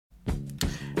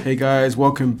Hey guys,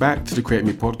 welcome back to the Create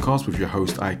Me podcast with your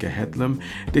host Ike Headlam.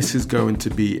 This is going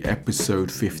to be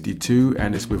episode 52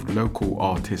 and it's with local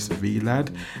artist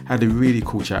VLAD. Had a really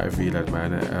cool chat with VLAD,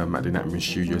 man, at the Natman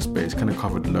studio space. Kind of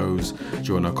covered loads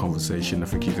during our conversation. I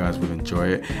think you guys will enjoy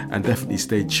it, and definitely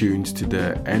stay tuned to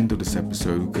the end of this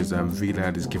episode because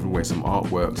VLAD is giving away some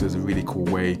artwork. So there's a really cool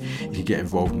way you can get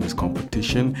involved in this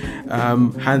competition.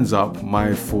 Hands up,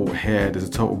 my fault here. There's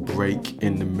a total break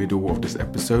in the middle of this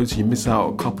episode, so you miss out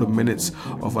a couple of minutes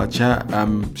of our chat.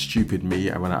 Stupid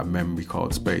me, I ran out of memory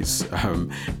card space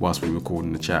whilst we were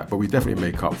recording the chat, but we definitely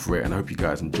make up for it, and I hope you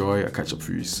guys enjoy. I'll catch up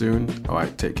for you soon. All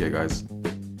right, take care, guys.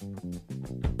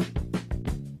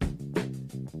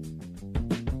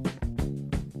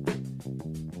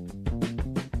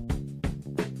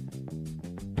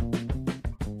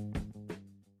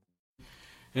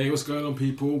 Hey, what's going on,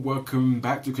 people? Welcome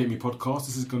back to Create Me podcast.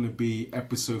 This is going to be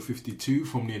episode 52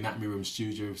 from the Anatomy Room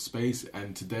studio space,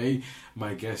 and today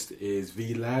my guest is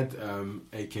VLAD,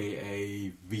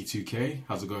 aka V2K.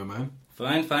 How's it going, man?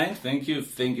 Fine. Thank you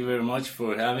very much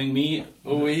for having me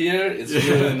over here. It's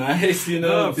really nice,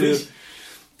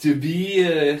 to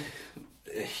be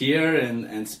here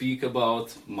and speak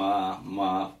about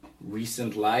my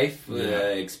recent life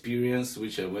experience,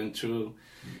 which I went through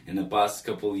in the past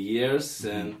couple of years,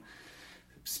 and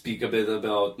speak a bit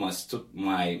about my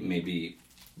maybe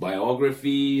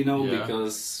biography,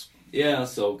 because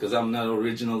I'm not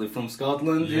originally from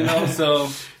Scotland, so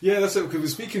that's it. Because we're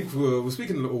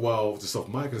speaking a little while just off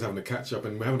mic, and having a catch up,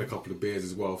 and we're having a couple of beers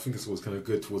as well. I think it's always kind of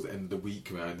good towards the end of the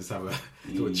week, man. Just have a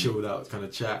sort of chilled out kind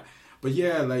of chat. But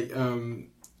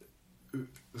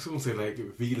someone say like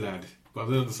VLAD. But I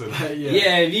don't understand that.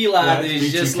 VLAD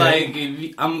is just like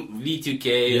I'm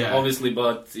V2K, obviously,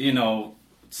 but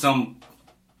some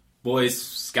boys,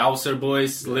 Scouser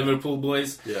boys, Liverpool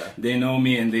boys, they know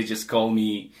me and they just call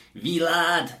me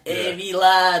VLAD. Hey,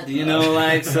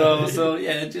 VLAD, so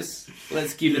just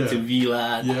let's keep it to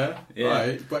VLAD.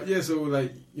 Right. But so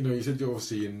you said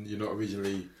you're not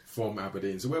originally from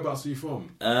Aberdeen. So whereabouts are you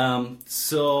from?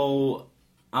 So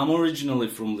I'm originally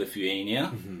from Lithuania.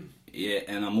 Mm-hmm. Yeah,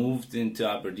 and I moved into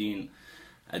Aberdeen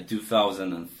at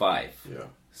 2005. Yeah.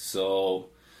 So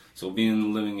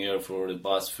been living here for the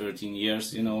past 13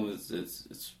 years.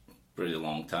 It's pretty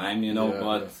long time.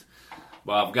 But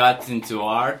I've got into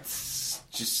art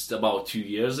just about 2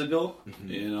 years ago.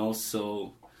 Mm-hmm.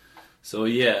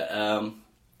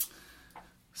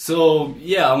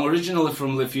 I'm originally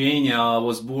from Lithuania. I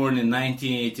was born in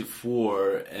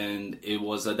 1984, and it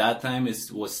was at that time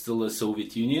it was still a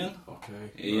Soviet Union.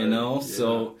 Okay.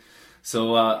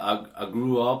 So I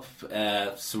grew up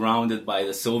surrounded by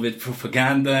the Soviet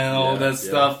propaganda and all that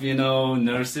stuff.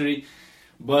 Nursery.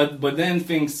 But then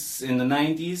things in the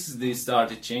 90s they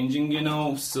started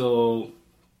changing. So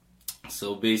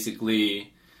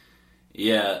basically,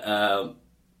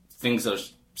 things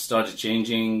started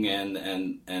changing, and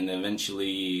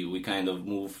eventually we kind of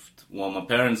moved. Well, my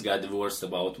parents got divorced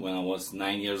about when I was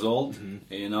 9 years old,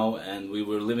 and we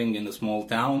were living in a small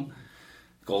town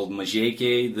called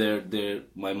Mažeikiai. There,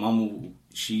 my mom,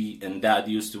 she and dad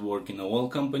used to work in an oil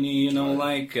company, and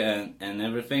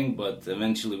everything. But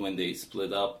eventually, when they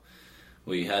split up,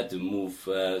 we had to move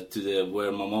to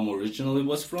where my mom originally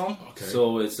was from. Okay.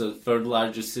 So it's the third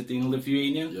largest city in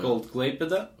Lithuania called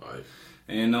Klaipėda. Right.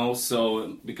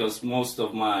 So because most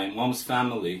of my mom's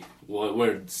family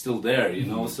were still there,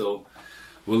 so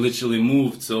we literally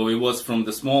moved. So it was from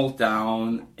the small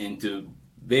town into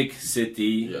big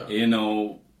city,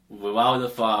 without the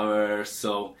power.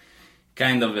 So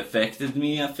kind of affected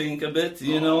me, I think, a bit,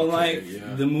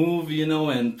 the move,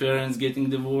 and parents getting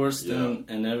divorced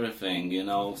and everything,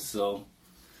 So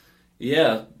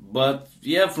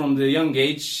from the young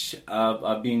age,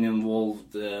 I've been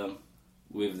involved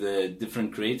with the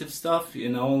different creative stuff,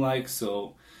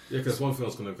 so. Yeah, because one thing I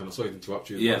was going to kind of, sorry to interrupt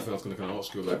you, one thing I was going to kind of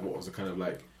ask you, what was the kind of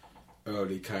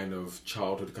early kind of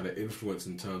childhood kind of influence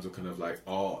in terms of kind of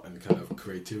art and kind of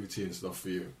creativity and stuff for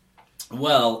you?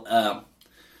 Well,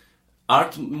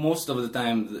 art, most of the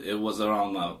time, it was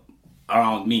around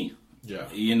me. Yeah.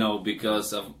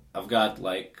 Because I've got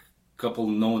a couple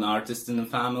known artists in the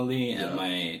family, and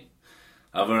my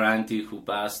other auntie who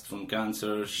passed from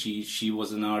cancer, she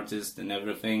was an artist and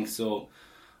everything. So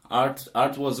art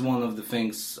was one of the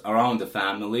things around the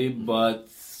family, but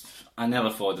I never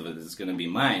thought of it as going to be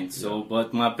mine. So,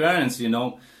 but my parents,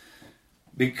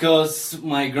 because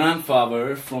my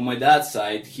grandfather from my dad's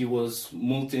side, he was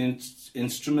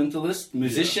multi-instrumentalist,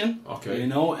 musician,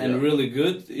 and really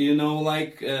good,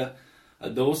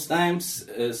 at those times.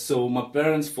 So my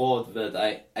parents thought that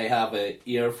I have an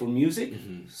ear for music.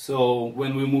 Mm-hmm. So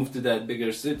when we moved to that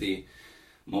bigger city,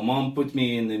 my mom put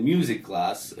me in a music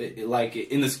class, like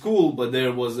in a school, but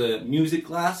there was a music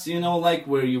class, you know, like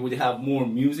where you would have more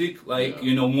music, like, Yeah.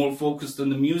 you know, more focused on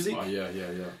the music Oh, yeah.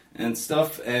 and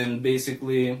stuff. And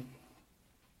basically,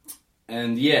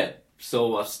 and yeah,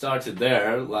 so I started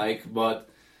there, like, but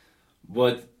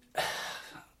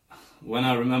when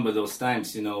I remember those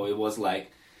times, you know, it was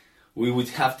like we would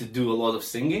have to do a lot of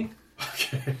singing.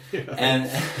 Okay.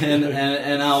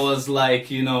 and I was like,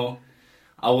 you know,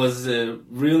 I was a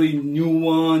really new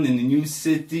one in a new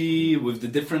city with the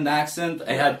different accent.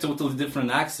 I had totally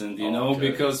different accent, you know, Okay.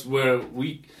 because where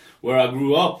I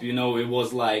grew up, you know, it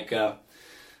was like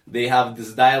they have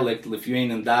this dialect,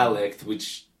 Lithuanian dialect,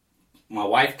 which my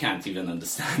wife can't even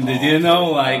understand it, you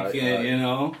know, like Right. you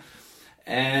know,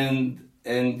 and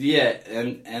yeah,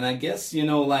 and I guess, you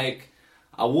know, like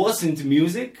I was into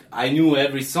music. I knew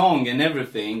every song and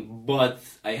everything, but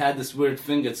I had this weird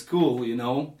thing at school, you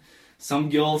know. Some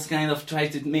girls kind of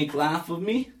tried to make laugh of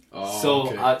me. Oh, So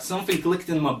okay. something clicked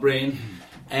in my brain,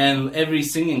 and every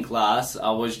singing class,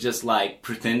 I was just like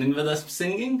pretending that I'm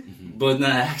singing, but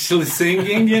not actually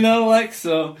singing, you know, like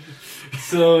so.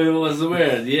 So it was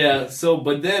weird, yeah. So,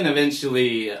 but then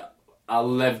eventually, I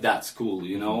left that school,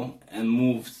 you know, and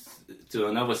moved to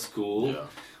another school Yeah.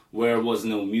 where was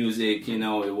no music, you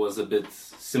know. It was a bit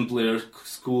simpler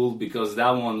school, because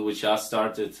that one which I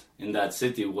started in that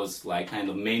city was like kind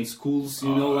of main schools,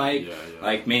 you know, like yeah.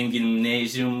 like main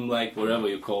gymnasium, like whatever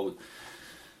you call it.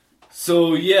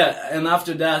 So yeah, and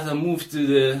after that I moved to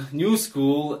the new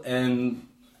school, and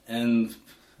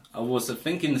I was I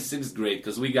think in the 6th grade,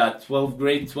 because we got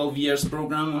 12 years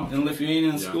program in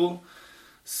Lithuanian Yeah. school.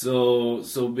 So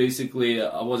basically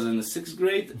I was in the 6th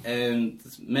grade and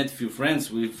met a few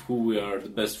friends with who we are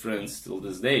the best friends till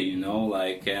this day, you know,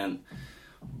 like,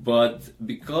 but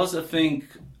because I think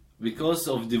because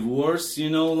of divorce, you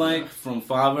know, like from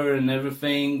father and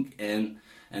everything,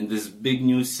 and this big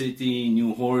new city,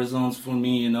 new horizons for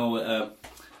me, you know,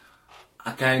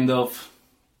 I kind of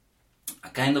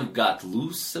got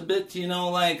loose a bit, you know,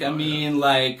 like, I mean,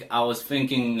 like, I was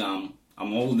thinking,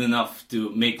 I'm old enough to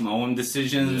make my own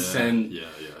decisions and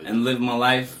live my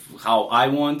life how I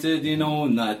wanted, you know,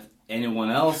 not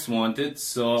anyone else wanted,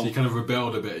 So you kind of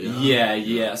rebelled a bit,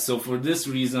 yeah. So for this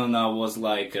reason, I was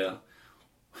like a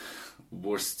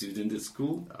worst student at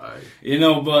school. You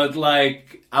know, but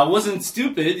like I wasn't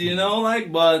stupid, you know,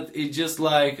 like, but it just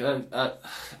like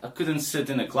I couldn't sit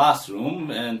in a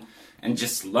classroom and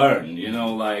just learn, you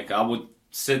know, like I would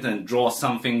sit and draw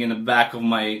something in the back of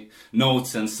my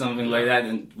notes and something like that,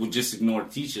 and would just ignore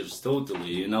teachers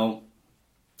totally, you know.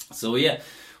 So yeah,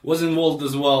 was involved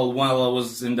as well while I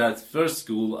was in that first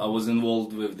school. I was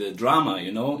involved with the drama,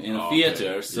 you know, in a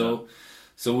theater. So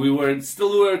we were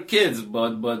kids,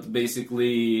 but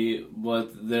basically,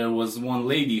 there was one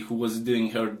lady who was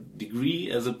doing her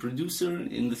degree as a producer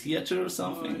in the theater or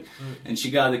something, and she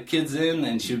got the kids in,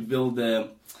 and she built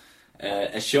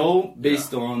a show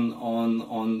based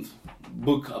on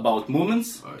book about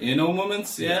moments, you know,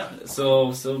 moments,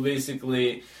 So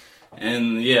basically,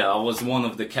 and yeah, I was one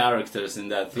of the characters in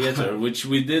that theater, which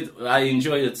we did. I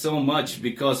enjoyed it so much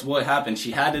because what happened?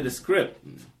 She had a script,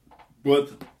 but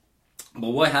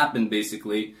what happened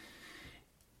basically?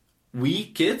 We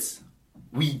kids,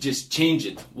 we just changed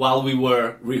it while we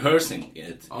were rehearsing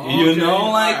it. You know,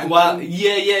 like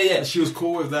yeah. She was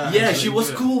cool with that. Yeah, she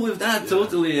was cool with that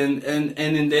totally, and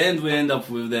in the end we end up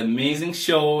with an amazing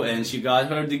show, and she got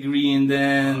her degree in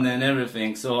then and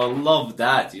everything. So I love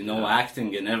that, you know,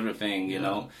 acting and everything, you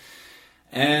know.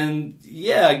 And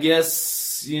yeah, I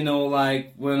guess, you know,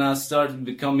 like when I started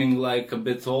becoming like a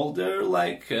bit older,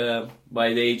 like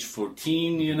by the age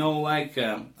 14, you know, like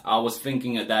I was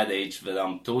thinking at that age that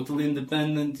I'm totally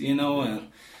independent, you know,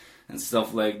 and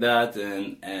stuff like that,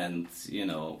 and you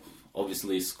know,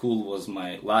 obviously school was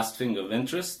my last thing of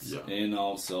interest, you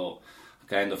know, so I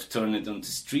kind of turned it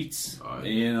onto streets,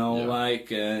 you know,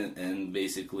 like and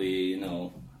basically, you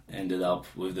know, ended up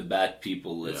with the bad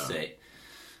people, let's say.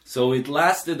 So it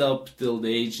lasted up till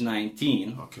the age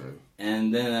 19. Okay.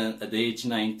 And then at the age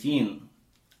 19,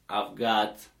 I've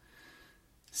got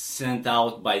sent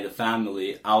out by the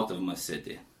family out of my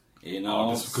city. You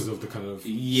know? Just because of the kind of stuff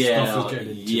Yeah, you're getting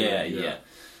into. yeah.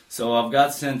 So I've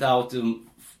got sent out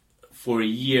for a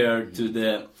year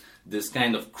to this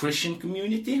kind of Christian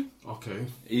community. Okay.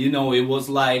 You know, it was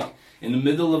like in the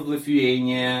middle of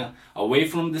Lithuania, away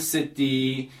from the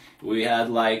city. We had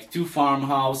like 2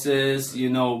 farmhouses, you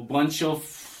know, bunch of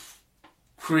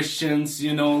Christians,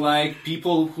 you know, like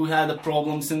people who had the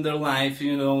problems in their life,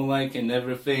 you know, like, and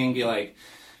everything, like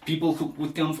people who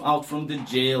would come out from the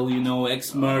jail, you know,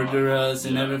 ex-murderers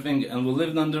and everything, and we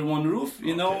lived under one roof,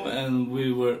 you know, and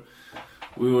we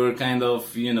were kind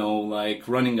of, you know, like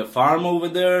running a farm over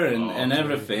there and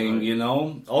everything, right. you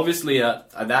know. Obviously,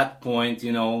 at that point,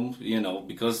 you know,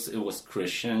 because it was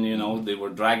Christian, you know, they were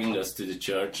dragging us to the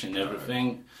church and everything.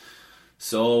 Right.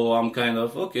 So I'm kind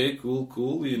of, okay,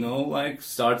 cool, you know, like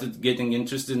started getting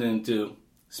interested into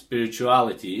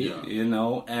spirituality, you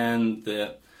know, and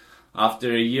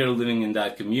after a year living in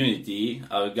that community,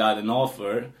 I got an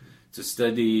offer to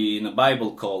study in a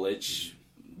Bible college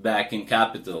back in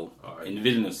capital, in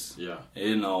Vilnius,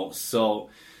 you know, so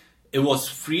it was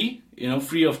free, you know,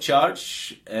 free of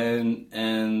charge,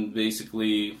 and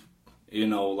basically, you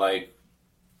know, like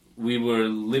we were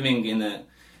living in a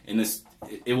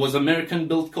it was American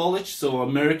built college, so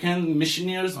American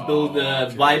missionaries built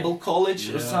a Bible college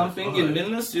or something in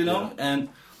Vilnius, you know,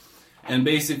 and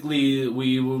basically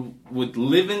we would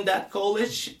live in that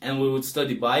college and we would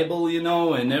study Bible, you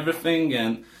know, and everything,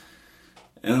 and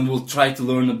we'll try to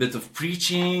learn a bit of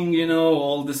preaching, you know,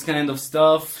 all this kind of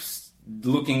stuff,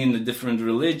 looking into different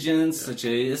religions such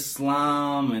as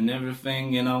Islam and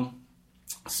everything, you know.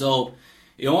 So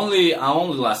I only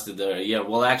lasted there a year.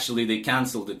 Well, actually, they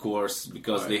canceled the course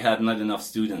because they had not enough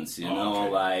students, you know.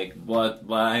 Like, but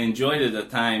I enjoyed it at the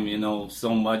time, you know,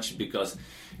 so much because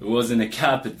it was in the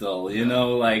capital, you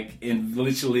know, like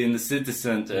literally in the city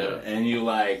center, and you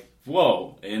like,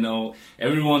 whoa, you know,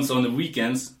 everyone's on the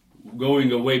weekends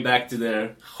going away back to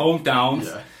their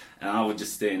hometowns, and I would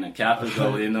just stay in the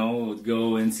capital, you know, would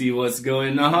go and see what's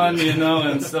going on, you know,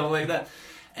 and stuff like that.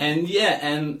 And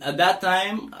and at that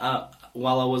time,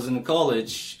 while I was in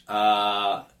college,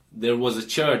 there was a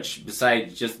church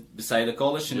just beside the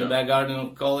college, in the back garden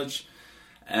of college,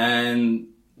 and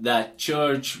that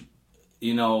church,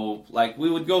 you know, like we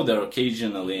would go there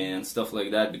occasionally and stuff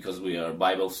like that because we are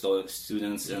Bible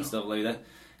students and stuff like that.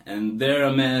 And there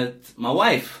I met my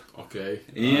wife. Okay.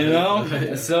 You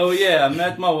know? So I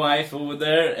met my wife over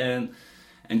there,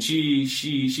 and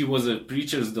she was a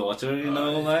preacher's daughter, you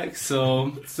know, like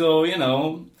so you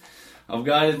know, I've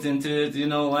got it into it, you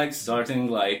know, like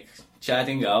starting like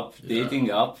chatting up,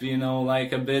 dating up, you know,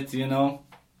 like a bit, you know.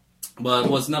 But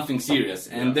it was nothing serious.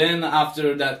 And then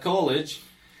after that college,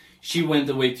 she went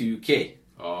away to UK.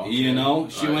 You know,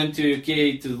 she went to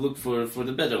UK to look for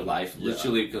the better life,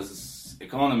 literally, because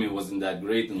economy wasn't that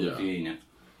great in Lithuania.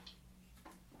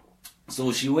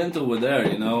 So she went over there,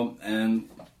 you know,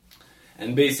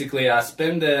 and basically I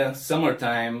spent the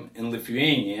summertime in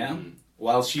Lithuania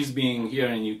while she's being here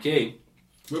in UK.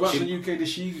 Whereabouts in UK did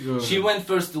she go? She went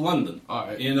first to London,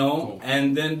 you know,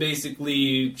 and then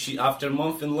basically after a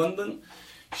month in London,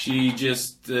 she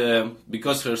just,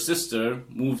 because her sister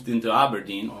moved into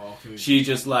Aberdeen, she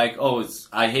just like,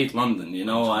 I hate London, you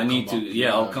know, I need to,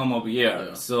 I'll come up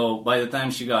here. So by the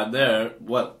time she got there,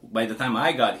 by the time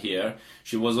I got here,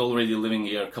 she was already living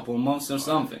here a couple of months or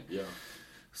something.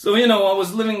 So, you know, I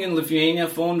was living in Lithuania,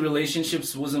 phone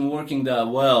relationships wasn't working that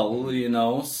well, you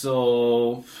know,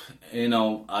 so, you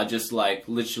know, I just like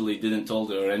literally didn't tell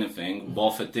her anything,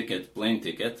 bought a plane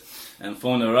ticket, and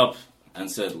phoned her up and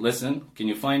said, listen, can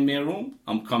you find me a room?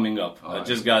 I'm coming up. I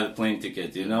just got a plane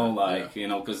ticket, you know, like, you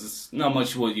know, because it's not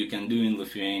much what you can do in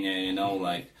Lithuania, you know,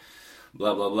 like,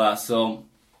 blah, blah, blah. So,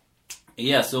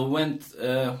 so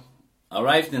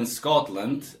arrived in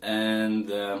Scotland, and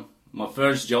my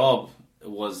first job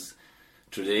was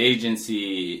through the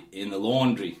agency in the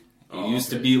laundry. It used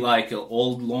to be like an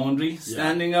old laundry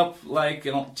standing up, like,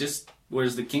 you know, just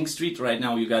where's the King Street right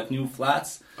now, you got new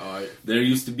flats. There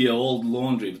used to be an old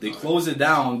laundry. They closed it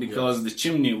down because the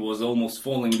chimney was almost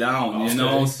falling down, you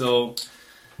know.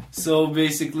 So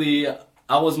basically,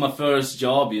 I was my first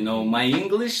job, you know. My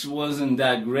English wasn't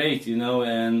that great, you know,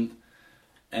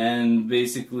 and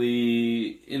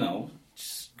basically, you know,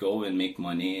 just go and make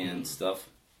money and stuff.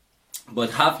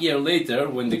 But half year later,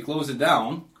 when they closed it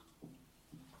down,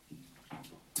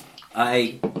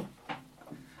 I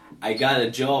got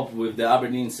a job with the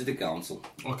Aberdeen City Council.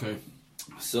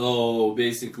 So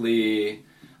basically,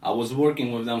 I was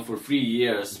working with them for 3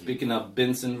 years, picking up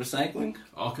bins and recycling.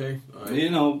 You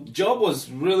know, job was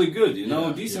really good, you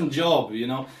know, decent job, you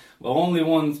know. But only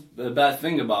one bad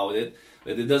thing about it,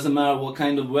 that it doesn't matter what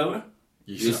kind of weather,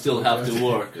 you still have to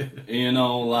work, you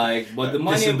know, like, but the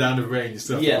money... Pissing down the rain, you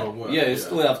still have to go work. You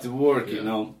still have to work, you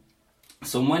know.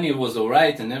 So money was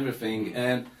alright and everything,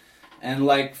 and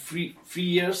like three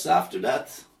years after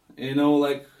that, you know,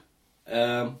 like,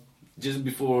 just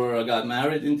before I got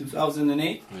married in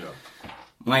 2008,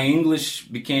 my English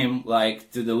became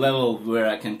like to the level where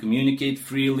I can communicate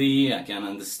freely, I can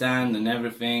understand and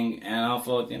everything, and I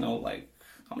thought, you know, like,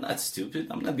 I'm not stupid.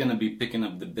 I'm not gonna be picking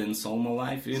up the bins all my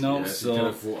life, you know. Yeah, so you kind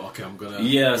of thought, okay, I'm gonna.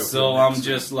 yeah, go for so the I'm next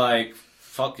just like,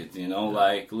 fuck it, you know,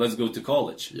 like let's go to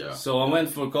college. Yeah. So I went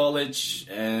for college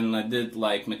and I did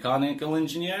like mechanical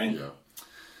engineering. Yeah.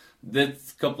 Did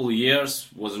a couple of years,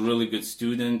 was a really good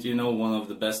student, you know, one of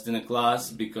the best in the class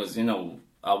because, you know,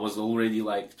 I was already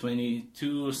like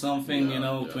 22 or something, Yeah, you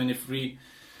know, yeah. 23.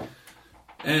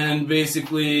 And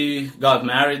basically got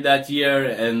married that year,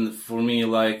 and for me,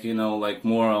 like, you know, like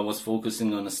more I was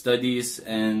focusing on the studies,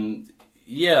 and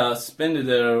yeah, spent it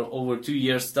there over 2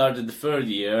 years, started the third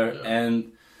year, Yeah.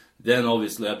 and then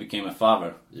obviously I became a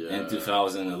father Yeah. in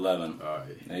 2011.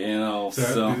 Aye. You know, So,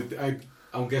 so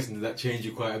I'm guessing that changed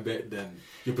you quite a bit then?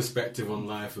 Your perspective on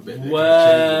life a bit? It kind of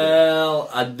well,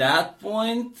 at that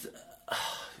point,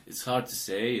 it's hard to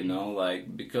say, you know,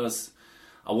 like, because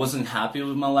I wasn't happy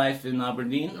with my life in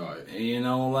Aberdeen, Right. you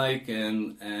know, like,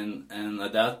 and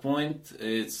at that point,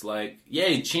 it's like, yeah,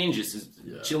 it changes. It's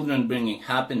Yeah. children bringing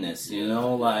happiness, you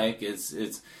know, like, it's,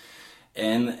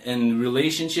 and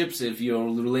relationships, if your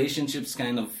relationships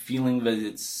kind of feeling that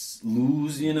it's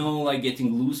loose, you know, like getting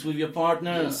loose with your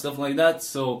partner Yeah. and stuff like that.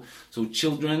 So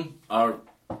children are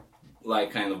like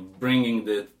kind of bringing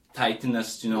the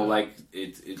tightness, you know, Yeah. like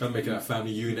it kind of making that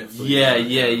family unit for yeah,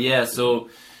 you. yeah. So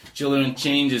children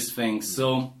changes things.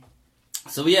 So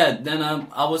yeah, then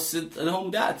I was sit at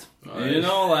home dad. Right. You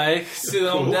know, like sit at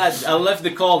home Cool. dad. I left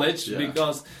the college Yeah.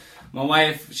 because my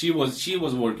wife she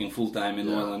was working full time in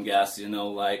Yeah. oil and gas. You know,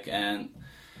 like and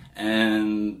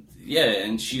yeah,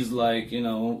 and she's like, you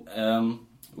know,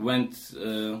 went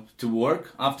to work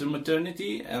after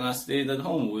maternity, and I stayed at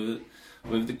home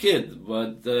with the kid.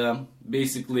 But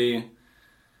basically,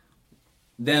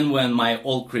 then when my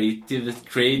all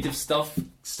creative stuff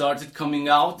started coming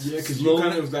out, Yeah, because you slowly-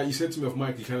 kind of, like you said to me off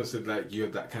mic, you kind of said like you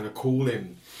had that kind of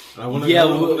calling. And I want to yeah,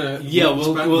 we'll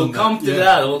we'll come to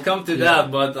that. We'll come to Yeah.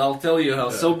 that, but I'll tell you how.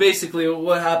 Yeah. So basically,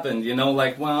 what happened? You know,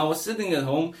 like when I was sitting at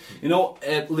home, you know,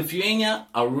 Lithuania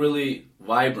are really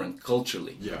vibrant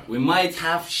culturally. Yeah. We might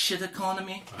have shit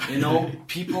economy. You know,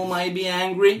 people might be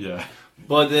angry. Yeah.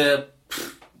 But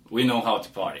we know how to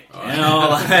party. You know,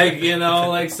 like, you know,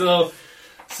 like, so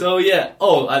yeah.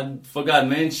 Oh, I forgot to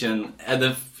mention, at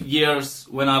the years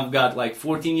when I've got like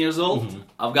 14 years old,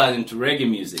 I've got into reggae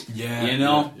music. Yeah, You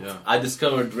know, yeah. I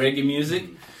discovered reggae music.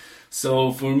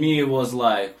 So for me, it was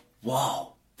like,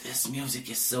 wow, this music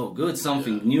is so good.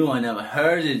 Something new. I never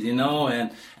heard it, you know,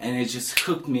 and it just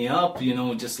hooked me up, you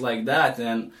know, just like that.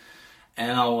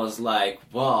 And I was like,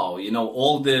 wow, you know,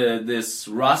 all this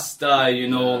Rasta, you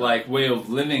know, like way of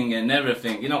living and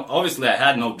everything. You know, obviously I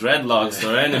had no dreadlocks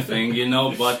or anything, you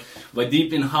know, but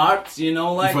deep in heart, you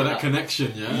know, like For that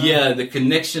connection, yeah. yeah, the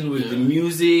connection with the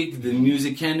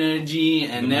music energy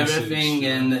and The everything,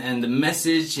 message, and the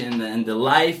message and the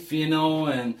life, you know,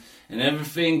 and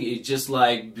everything. It just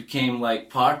like became like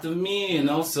part of me, you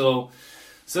know. So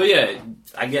yeah,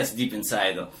 I guess deep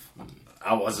inside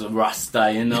I was a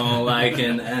Rasta, you know, like,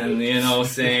 and you know,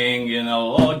 saying, you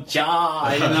know, oh,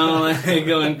 Jah, you know, like,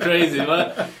 going crazy.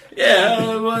 But,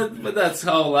 yeah, but that's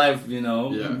how life, you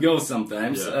know, Yeah. goes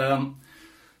sometimes. Yeah.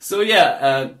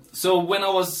 So when I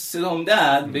was at home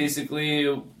dad, basically,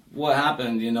 what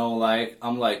happened, you know, like,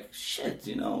 I'm like, shit,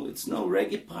 you know, it's no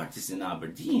reggae parties in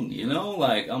Aberdeen, you know,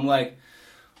 like, I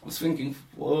was thinking,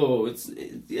 whoa,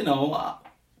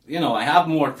 you know, I have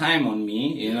more time on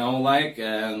me, you know, like,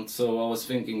 and so I was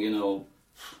thinking, you know,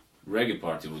 reggae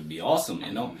party would be awesome,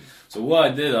 you know. So what I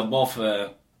did, I bought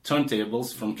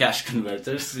turntables from cash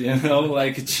converters, you know,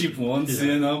 like cheap ones,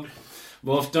 you know,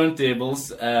 both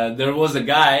turntables. There was a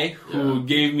guy who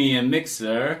gave me a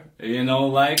mixer, you know,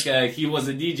 like, he was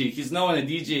a DJ. He's known a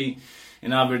DJ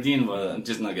in Aberdeen, but I'm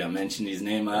just not gonna mention his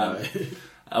name.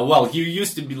 Well, he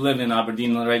used to live in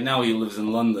Aberdeen. Right now, he lives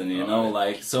in London. You know,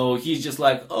 like, so he's just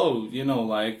like, oh, you know,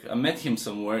 like, I met him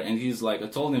somewhere, and he's like, I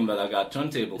told him that I got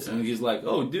turntables, and he's like,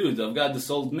 oh, dude, I've got this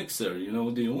old mixer. You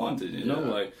know, do you want it? You know,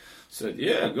 like, said,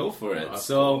 yeah, go for it.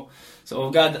 So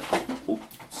I've got.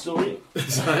 Sorry,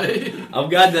 I've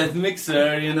got that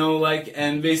mixer. You know, like,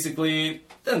 and basically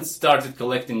then started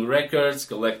collecting records,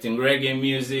 collecting reggae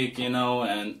music. You know,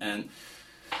 and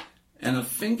I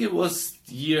think it was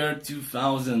year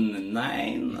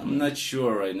 2009. I'm not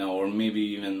sure right now, or maybe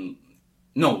even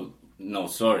no,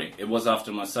 sorry. It was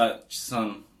after my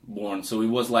son born, so it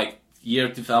was like year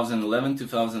 2011,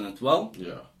 2012.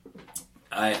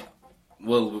 Yeah.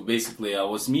 Basically, I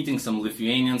was meeting some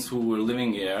Lithuanians who were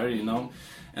living here, you know,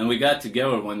 and we got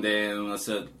together one day, and I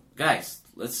said, guys,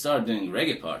 let's start doing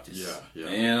reggae parties. Yeah.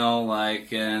 You know,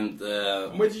 like, and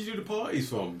where did you do the parties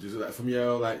from? Is it like from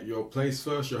your place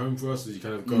first, your home first, or did you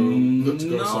kind of go look to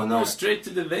go somewhere? No, straight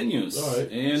to the venues. All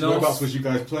right. You so know, whereabouts was you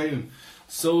guys playing?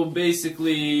 So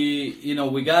basically, you know,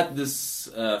 we got this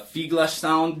Figlash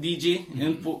Sound DJ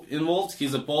involved.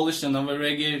 He's a Polish and I'm a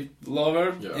reggae lover,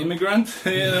 immigrant,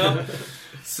 you know.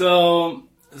 So,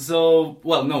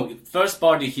 well, no, first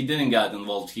party he didn't get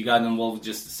involved. He got involved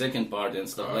just the second party and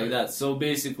stuff like that. So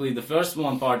basically, the first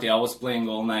one party I was playing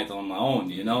all night on my own,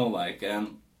 you know, like,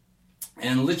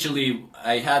 and literally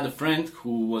I had a friend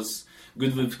who was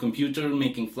good with computer,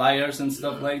 making flyers and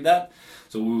stuff like that.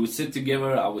 So we would sit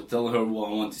together, I would tell her what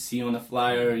I want to see on a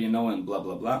flyer, you know, and blah,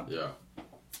 blah, blah. Yeah.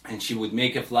 And she would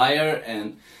make a flyer,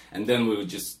 and then we would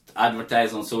just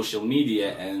advertise on social media.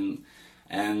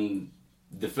 And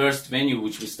the first venue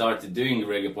which we started doing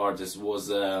reggae parties was,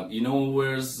 you know,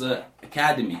 where's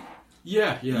Academy?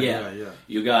 Yeah.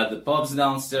 You got the pubs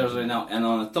downstairs right now, and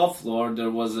on the top floor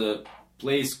there was a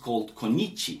place called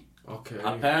Konichi. Okay.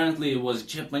 Apparently it was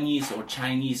Japanese or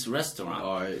Chinese restaurant.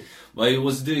 All right. But it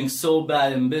was doing so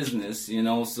bad in business, you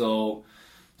know, so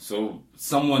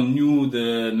someone knew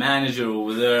the manager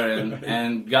over there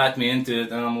and got me into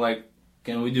it, and I'm like,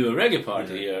 can we do a reggae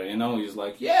party here? You know, he's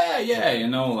like, yeah, you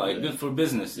know, like good for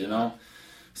business, you know.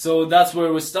 So that's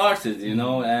where we started, you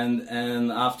know,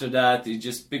 and after that it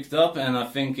just picked up, and I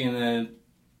think in a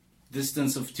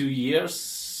distance of 2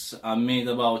 years I made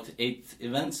about 8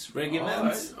 events, reggae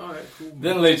events. All right, cool.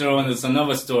 Then later on, it's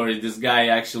another story. This guy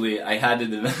actually, I had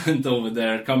an event over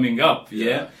there coming up.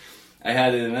 Yeah, I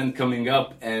had an event coming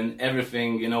up, and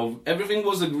everything, you know, everything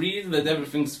was agreed that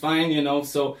everything's fine, you know.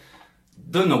 So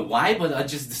don't know why, but I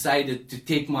just decided to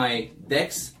take my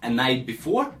decks a night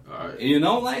before. You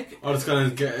know, like I was gonna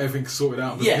get everything sorted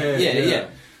out. Yeah.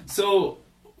 So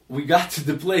we got to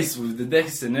the place with the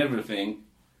decks and everything,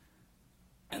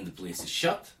 and the place is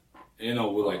shut. You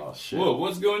know, we're like, whoa,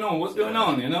 what's going on? What's going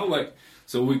on? You know, like,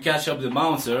 so we catch up the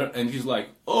bouncer, and he's like,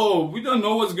 oh, we don't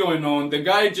know what's going on. The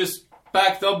guy just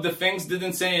packed up the things,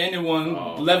 didn't say anyone,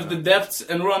 left the depths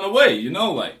and run away, you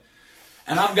know, like.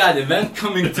 And I've got an event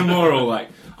coming tomorrow, like.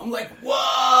 I'm like,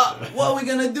 what? What are we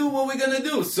gonna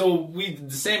do? So we,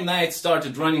 the same night,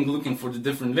 started looking for the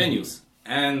different venues.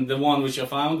 And the one which I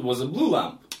found was a Blue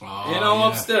Lamp,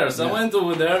 upstairs. I went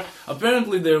over there.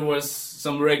 Apparently there was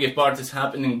some reggae parties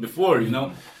happening before, you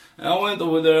know. And I went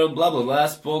over there, blah, blah, blah,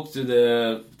 spoke to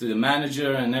the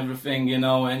manager and everything, you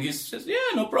know, and he says, yeah,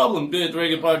 no problem, do it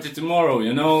reggae party tomorrow,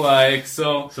 you know, like,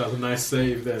 so. So that's a nice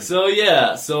save then.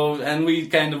 So, and we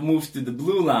kind of moved to the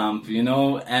Blue Lamp, you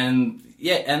know, and,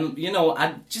 you know,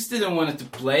 I just didn't want to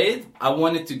play it. I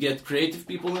wanted to get creative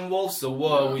people involved, so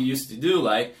what we used to do,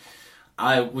 like,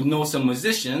 I would know some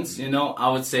musicians, you know, I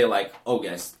would say, like, oh,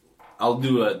 guys, I'll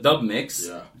do a dub mix.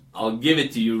 Yeah. I'll give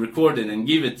it to you, record it and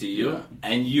give it to you,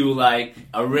 and you like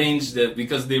arrange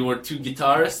because they were 2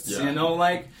 guitarists, you know,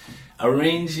 like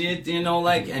arrange it, you know,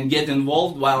 like, and get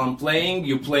involved while I'm playing.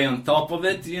 You play on top of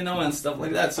it, you know, and stuff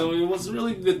like that. So it was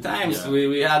really good times. Yeah.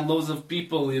 We had loads of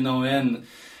people, you know,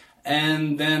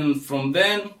 and then from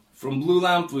Blue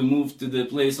Lamp we moved to the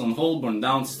place on Holborn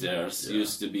downstairs. It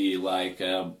used to be like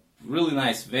a really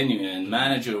nice venue, and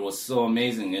manager was so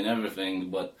amazing and everything,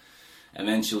 but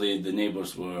eventually the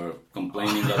neighbors were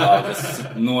complaining about this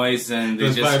noise, and they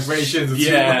vibrations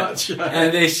too much.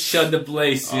 And they shut the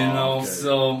place, you know.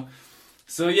 Okay.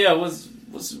 So yeah, it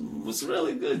was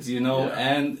really good, you know.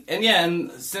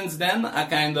 And since then I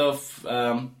kind of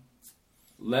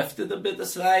left it a bit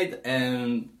aside,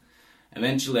 and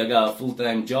eventually I got a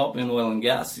full-time job in oil and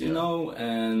gas, you know,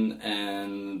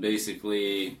 and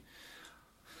basically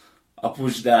I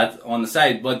pushed that on the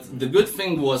side. But the good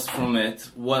thing was from it,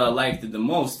 what I liked it the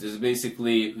most is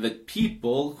basically that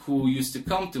people who used to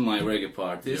come to my reggae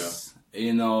parties,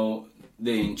 you know,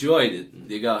 they enjoyed it.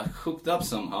 They got hooked up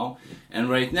somehow. And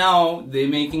right now, they're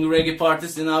making reggae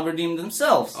parties in Aberdeen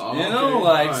themselves. You know,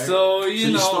 like, so,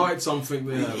 you know. So you started something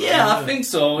there. Yeah, I think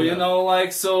so, you know,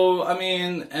 like, so, I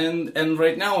mean, and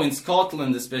right now in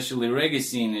Scotland, especially, reggae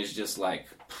scene is just, like,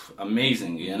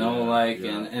 amazing, you know, like,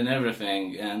 and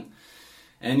everything. And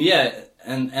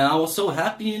I was so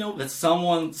happy, you know, that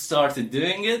someone started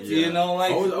doing it, you know,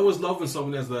 like. I was loving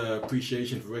someone has the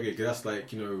appreciation for reggae, because that's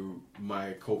like, you know,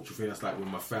 my cultural thing. That's like where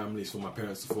my family's from, my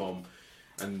parents are from,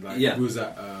 and like we was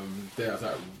at I was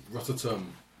at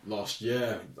Rotterdam last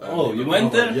year. You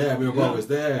went there? Yeah, my brother was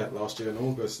there last year in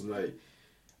August, and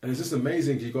it's just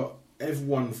amazing. You got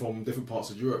everyone from different parts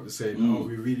of Europe saying, "Oh,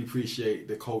 we really appreciate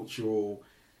the cultural."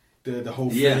 The whole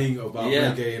thing about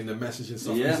reggae and the message and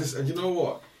stuff. And you know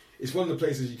what? It's one of the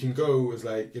places you can go. It's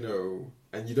like, you know,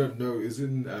 and you don't know. It's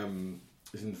in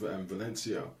is in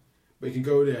Valencia. But you can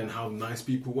go there and how nice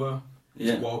people were.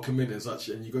 Yeah. Welcoming and such,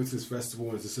 and you go to this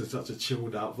festival and it's just such a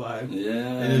chilled out vibe. Yeah.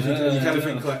 And you kind of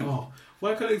think like, oh,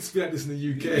 why can't it be like this in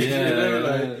the UK? Yeah. You know,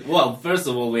 like, well, first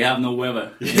of all, we have no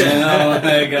weather. You know,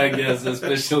 like, I guess,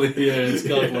 especially here in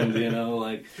Scotland, you know,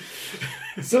 like.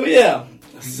 So yeah,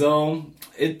 so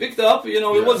it picked up. You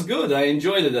know, it was good. I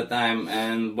enjoyed it at the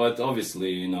time, but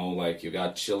obviously, you know, like you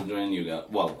got children.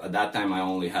 At that time I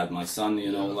only had my son.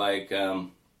 You know, like.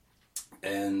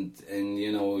 And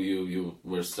you know you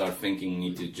will start thinking you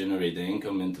need to generate the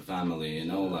income into family, you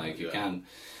know, like you can't,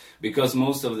 because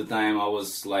most of the time I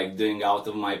was like doing out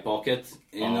of my pocket,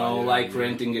 you know, like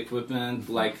renting equipment,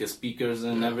 like speakers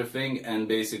and everything, and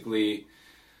basically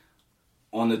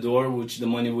on the door, which the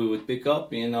money we would pick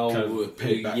up, you know, kind of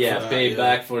pay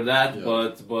back for that.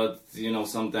 But you know,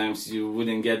 sometimes you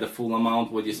wouldn't get the full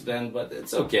amount what you spend, but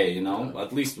it's okay, you know.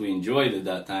 At least we enjoyed it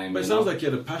that time. But it sounds like you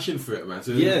had a passion for it, man.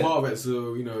 So part of it,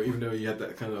 so you know, even though you had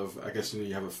that kind of, I guess, you know,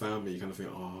 you have a family, you kind of think,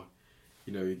 oh,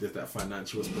 you know, there's that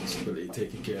financial responsibility,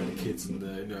 taking care of the kids and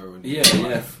the, you know, and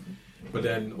life. But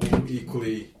then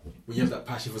equally, when you have that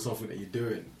passion for something that you're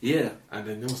doing, and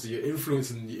then also you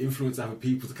influence other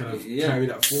people to kind of carry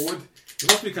that forward. It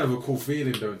must be kind of a cool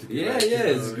feeling, though. To be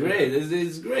it's great.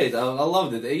 It's great. I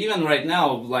loved it. Even right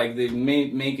now, like they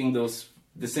making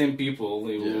the same people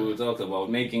we talked about,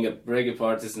 making a reggae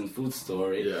partisan food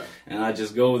store, and I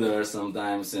just go there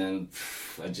sometimes and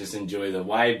I just enjoy the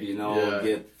vibe, you know,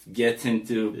 get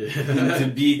into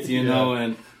beat, you know,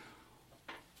 and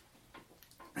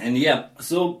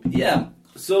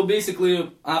so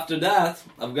basically after that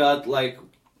I've got like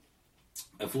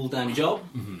a full-time job,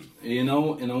 you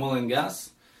know, in oil and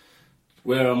gas,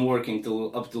 where I'm working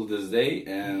up till this day,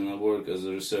 and I work as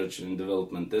a research and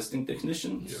development testing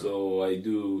technician. So I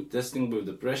do testing with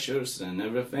the pressures and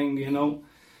everything, you know.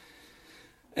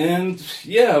 And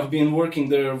I've been working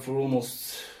there for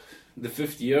almost the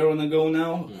 5th year on ago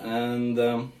now,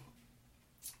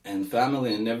 and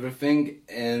family and everything.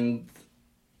 And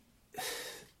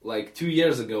like 2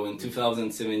 years ago in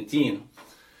 2017,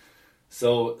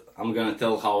 so I'm gonna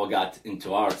tell how I got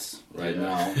into arts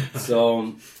now.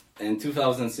 So in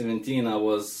 2017 I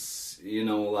was, you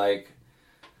know, like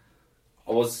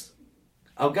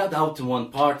I got out to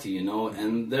one party, you know,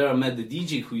 and there I met the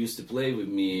DJ who used to play with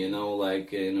me, you know,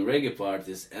 like in a reggae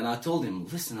parties, and I told him,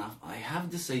 listen, I have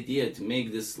this idea to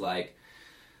make this like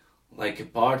a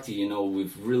party, you know,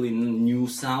 with really new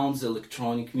sounds,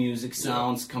 electronic music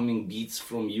sounds, coming beats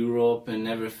from Europe and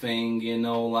everything, you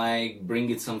know, like bring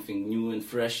it something new and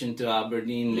fresh into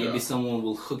Aberdeen. Maybe someone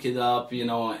will hook it up, you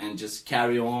know, and just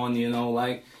carry on, you know,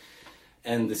 like,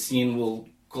 and the scene will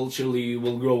culturally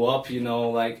grow up, you know,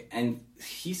 like. And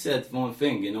he said one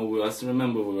thing, you know, I still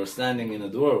remember we were standing in a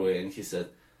doorway, and he said,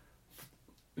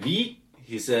 he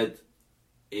said,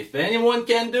 if anyone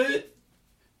can do it,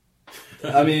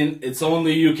 I mean, it's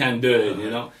only you can do it, you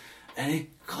know. And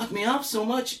it caught me up so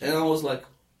much, and I was like,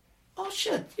 oh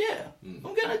shit,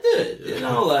 I'm gonna do it, you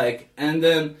know, like. And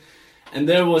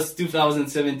there was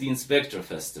 2017 Spectra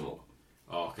Festival.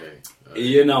 Oh, okay.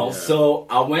 You know, so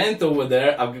I went over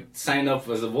there, I signed up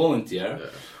as a volunteer,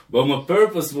 but my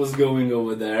purpose was going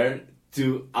over there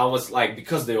I was like,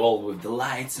 because they're all with the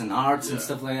lights and arts and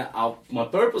stuff like that, my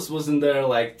purpose wasn't there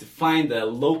like to find a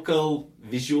local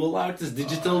visual artist,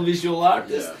 digital visual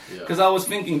artist, because I was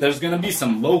thinking there's gonna be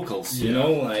some locals, you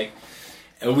know, like,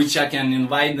 which I can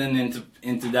invite them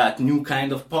into that new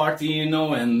kind of party, you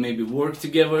know, and maybe work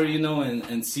together, you know,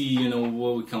 and see, you know,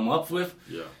 what we come up with.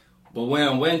 But when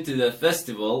I went to the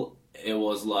festival, it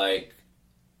was like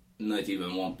not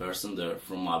even one person there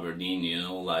from Aberdeen, you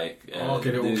know, like. They all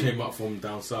came up from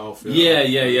down south. Yeah.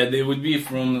 They would be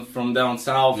from down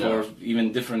south or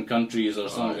even different countries or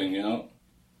something, you know.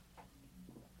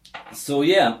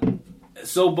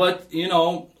 But you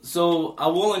know, so I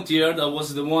volunteered. I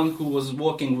was the one who was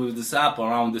walking with the SAP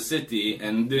around the city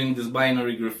and doing this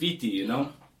binary graffiti, you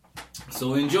know.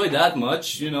 So I enjoyed that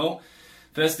much, you know,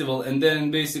 festival, and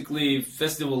then basically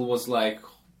festival was like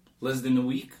less than a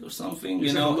week or something,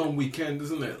 it's you know. Like a long weekend,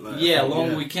 isn't it? Like,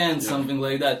 long weekend, something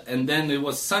like that. And then it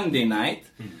was Sunday night.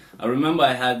 I remember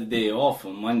I had the day off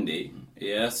on Monday.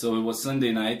 So it was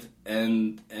Sunday night,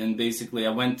 and basically I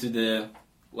went to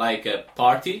a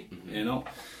party, you know.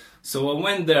 So I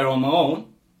went there on my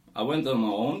own. I went on my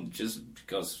own just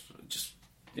because,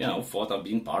 you know, thought I'd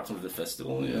been part of the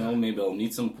festival, you know, maybe I'll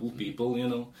meet some cool people, you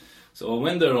know. So I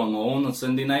went there on my own on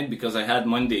Sunday night because I had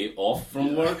Monday off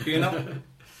from work, you know.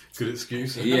 Good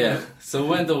excuse. So I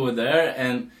went over there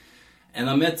and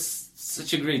I met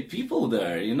such a great people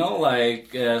there, you know,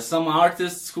 like some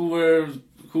artists who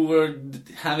who were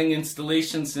having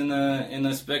installations in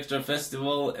a Spectra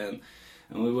festival, and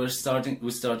we started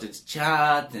to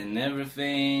chat and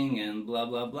everything and blah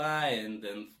blah blah, and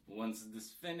then once this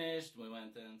finished, we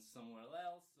went in somewhere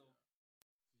else.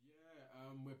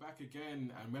 We're back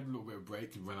again, and we had a little bit of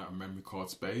break and ran out of memory card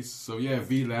space. So yeah,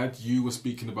 Vlad, you were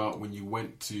speaking about when you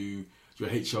went to your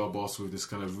HR boss with this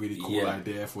kind of really cool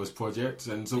idea for his project,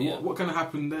 and so what kind of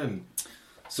happened then?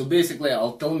 So basically,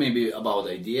 I'll tell maybe about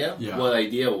idea. Yeah. What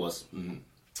idea was. Mm-hmm.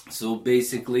 So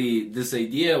basically, this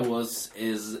idea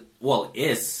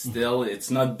is still,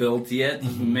 it's not built yet.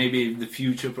 Mm-hmm. Maybe the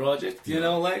future project, you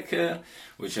know, like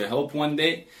which I hope one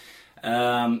day.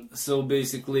 So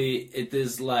basically, it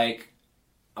is like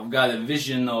I've got a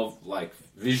vision of like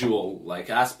visual like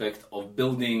aspect of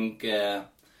building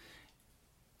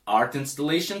art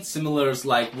installation, similar as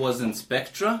like was in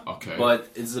Spectra, but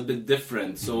it's a bit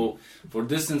different. So for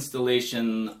this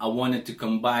installation, I wanted to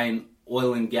combine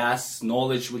oil and gas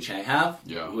knowledge which I have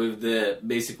with the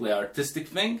basically artistic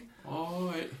thing.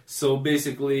 So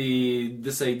basically,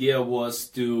 this idea was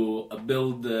to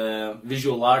build a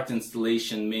visual art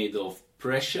installation made of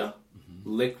pressure,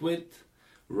 liquid,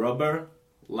 rubber,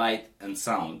 light, and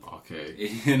sound.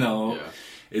 You know,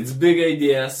 it's a big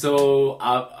idea. So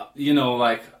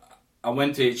I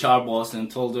went to HR boss and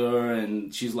told her,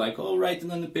 and she's like, "Oh, write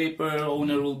it on the paper.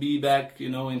 Owner will be back, you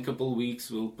know, in a couple of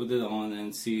weeks. We'll put it on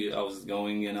and see how it's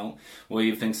going. You know, what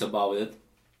he thinks about it."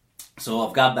 So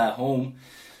I've got back home,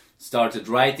 started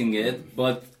writing it,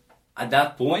 but at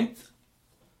that point,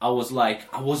 I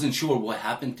wasn't sure what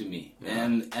happened to me,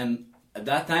 and at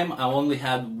that time, I only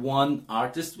had one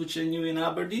artist which I knew in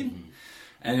Aberdeen,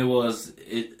 and it was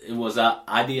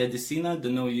Adi Adesina.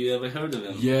 Don't know you ever heard of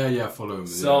him? Yeah, follow him.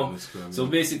 So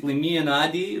basically, me and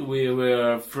Adi, we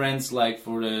were friends like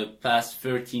for the past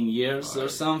 13 years or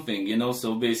something, you know.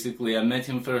 So basically, I met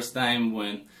him first time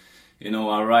when, you know,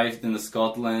 I arrived in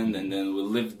Scotland, and then we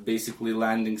lived basically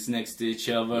landings next to each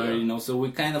other, you know. So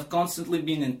we kind of constantly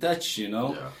been in touch, you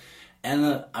know. Yeah.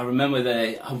 And I remember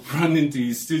that I run into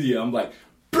his studio. I'm like,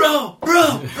 bro,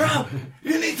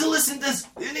 you need to listen to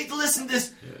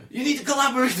this. You need to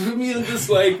collaborate with me on this,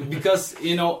 like, because,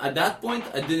 you know, at that point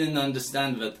I didn't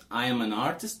understand that I am an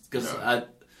artist, because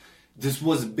this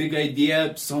was a big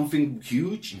idea, something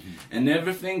huge and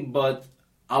everything, but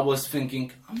I was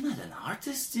thinking, I'm not an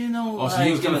artist, you know. So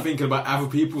you were kind of thinking about other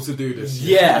people to do this.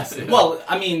 Yes. Well,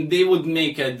 I mean, they would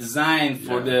make a design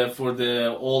for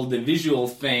all the visual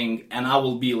thing, and I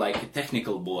will be like a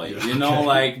technical boy, you know,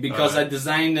 like, because I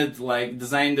designed it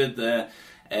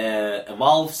a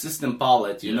valve system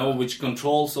palette, you know, which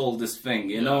controls all this thing,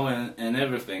 you know, and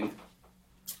everything.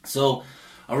 So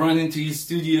I run into his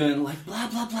studio and like blah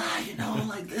blah blah, you know,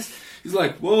 like this. He's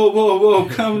like, whoa,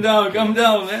 calm down,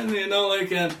 man, you know,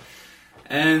 like,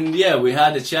 and yeah, we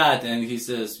had a chat, and he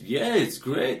says, yeah, it's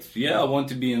great, I want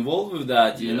to be involved with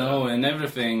that, you know, and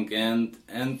everything, and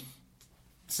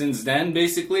since then,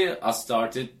 basically, I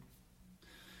started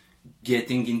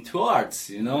getting into arts,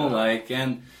 you know, like,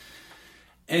 and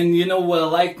you know what I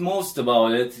liked most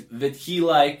about it, that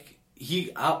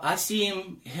I see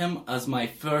him as my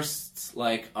first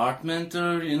like art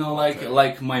mentor, you know,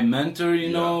 like my mentor, you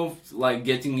know, like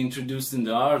getting introduced in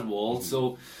the art world.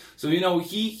 So you know,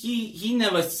 he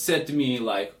never said to me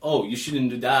like, oh, you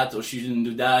shouldn't do that or shouldn't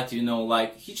do that, you know,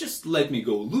 like he just let me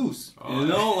go loose, you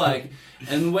know, like.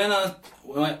 And when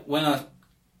I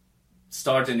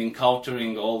started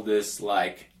encountering all this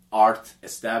like art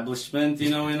establishment, you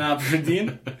know, in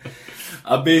Aberdeen,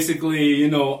 basically, you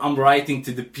know, I'm writing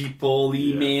to the people,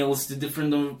 emails to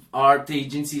different art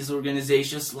agencies,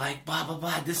 organizations, like blah blah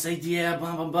blah, this idea,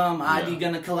 blah blah blah, Adi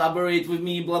gonna collaborate with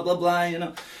me, blah blah blah, you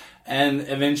know. And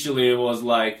eventually it was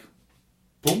like,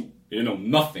 boom, you know,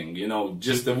 nothing, you know,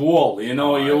 just a wall, you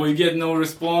know, you would get no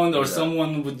response, or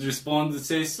someone would respond and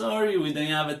say, sorry, we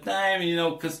didn't have a time, you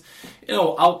know, because, you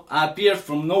know, I appeared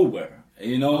from nowhere.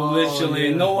 You know,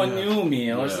 literally, no one knew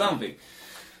me or something.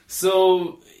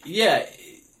 So yeah,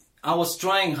 I was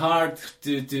trying hard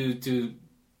to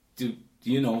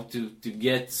you know, to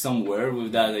get somewhere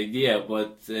with that idea,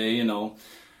 but you know,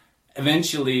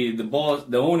 eventually the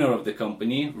owner of the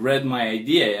company read my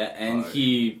idea, and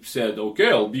he said,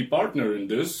 okay, I'll be partner in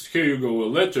this. Here you go, a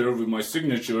letter with my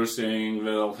signature saying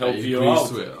that I'll help you out.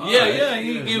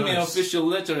 He gave me an official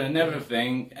letter and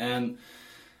everything, and.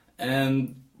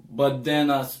 But then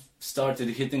I started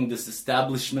hitting this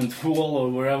establishment wall, or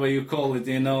wherever you call it,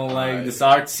 you know, like this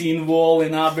art scene wall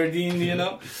in Aberdeen, you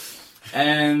know.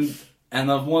 And at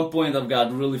one point I've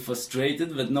got really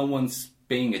frustrated that no one's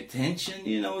paying attention,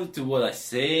 you know, to what I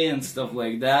say and stuff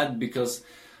like that, because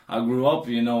I grew up,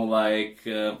 you know, like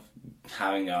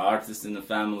having an artist in the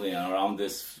family and around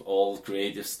this all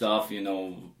creative stuff, you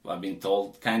know, I've been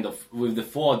told kind of with the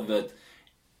thought that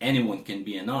anyone can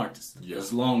be an artist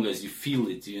as long as you feel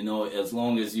it, you know, as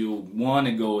long as you want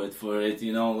to go it for it,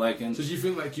 you know, like. And so do you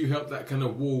think like you helped that kind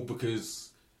of wall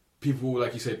because people,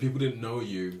 like you say, people didn't know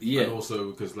you, and also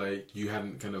because like you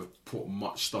hadn't kind of put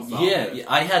much stuff out there? Yeah,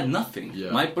 I had nothing.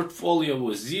 My portfolio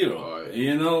was zero,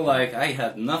 you know, like I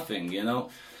had nothing, you know,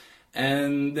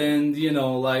 and then, you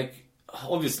know, like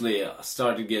obviously I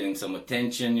started getting some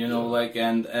attention, you know, like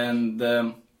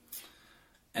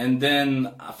and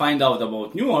then I find out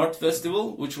about New Art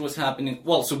Festival, which was happening.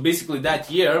 Well, so basically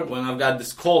that year, when I got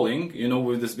this calling, you know,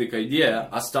 with this big idea,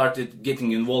 I started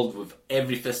getting involved with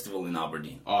every festival in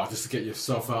Aberdeen. Oh, just to get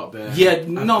yourself out there. Yeah,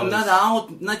 no, not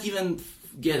out, not even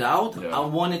get out. I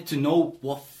wanted to know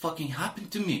what fucking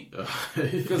happened to me.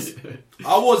 Because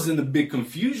I was in a big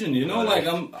confusion, you know, like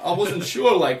I wasn't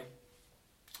sure, like,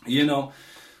 you know.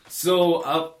 So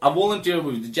I volunteered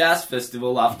with the Jazz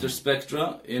Festival after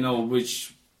Spectra, you know,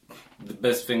 which the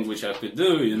best thing which I could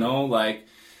do, you know, like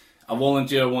I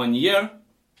volunteered 1 year,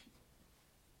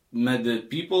 met the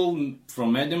people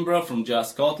from Edinburgh, from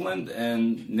Jazz Scotland,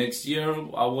 and next year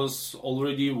I was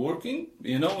already working,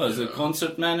 you know, as a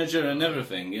concert manager and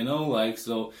everything, you know, like,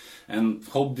 so, and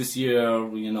hope this year,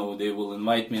 you know, they will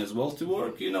invite me as well to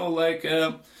work, you know, like,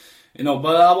 you know,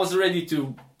 but I was ready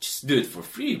to just do it for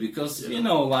free because, you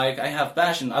know, like, I have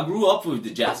passion. I grew up with the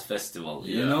Jazz Festival,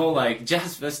 you know, like,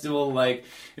 Jazz Festival, like,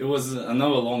 it was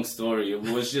another long story. It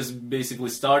was just basically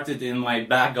started in my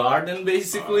back garden,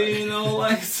 basically, you know,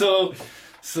 like, so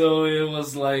it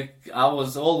was like, I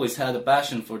was always had a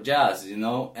passion for jazz, you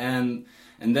know, and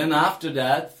then after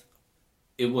that,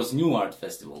 it was New Art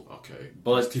Festival. Okay.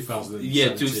 But 2017.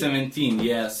 Yeah,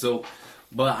 2017, so...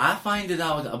 But I find it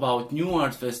out about New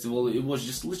Art Festival, it was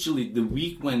just literally the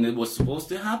week when it was supposed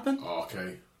to happen.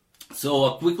 Okay. So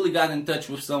I quickly got in touch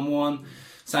with someone,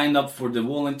 signed up for the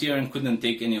volunteering, couldn't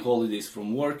take any holidays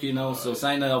from work, you know, so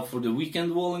signed up for the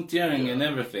weekend volunteering and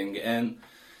everything,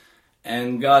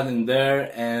 and got in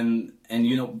there, and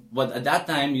you know, but at that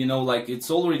time, you know, like, it's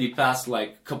already passed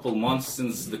like a couple months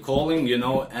since the calling, you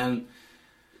know, and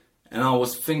I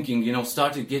was thinking, you know,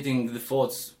 started getting the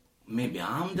thoughts, maybe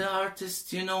I'm the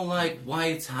artist, you know, like, why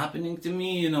it's happening to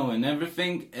me, you know, and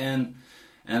everything. And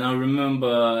I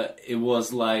remember it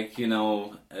was like, you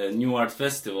know, a New Art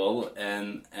Festival,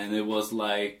 and it was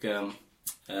like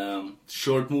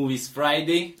Short Movies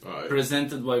Friday,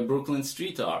 presented by Brooklyn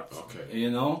Street Art, you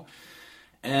know.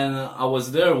 And I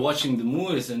was there watching the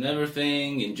movies and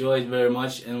everything, enjoyed very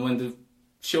much. And when the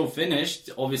show finished,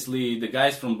 obviously the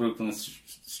guys from Brooklyn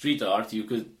Street Art, you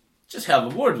could just have a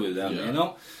word with them, you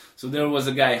know. So there was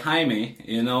a guy, Jaime,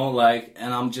 you know, like,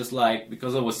 and I'm just like,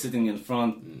 because I was sitting in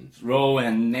front row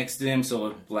and next to him,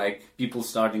 so like people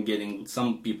started getting,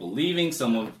 some people leaving,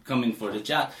 some were coming for the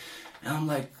chat, and I'm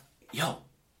like, yo,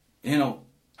 you know,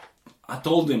 I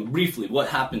told him briefly what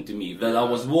happened to me, that I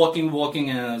was walking,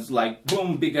 and it was like,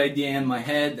 boom, big idea in my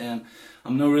head, and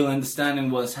I'm not really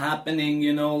understanding what's happening,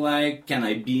 you know, like, can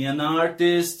I be an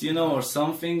artist, you know, or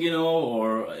something, you know,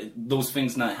 or those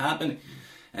things not happening.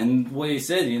 And what he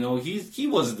said, you know, he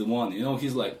was the one, you know,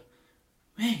 he's like,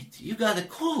 mate, you got a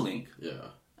calling. Yeah.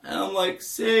 And I'm like,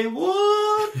 say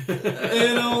what?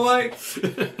 You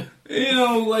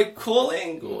know, like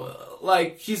calling?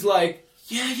 Like, he's like,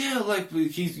 yeah, like,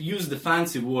 he used the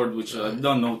fancy word, which I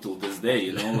don't know till this day,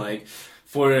 you know, like,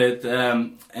 for it,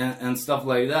 and stuff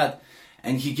like that.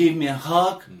 And he gave me a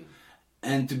hug,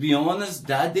 and to be honest,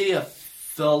 that day I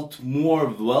felt more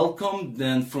welcome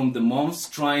than from the months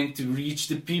trying to reach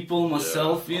the people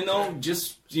myself, you know,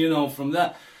 just, you know, from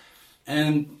that.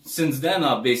 And since then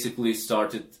I basically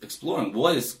started exploring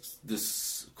what is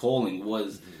this calling,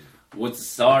 what's the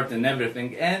start and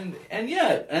everything. And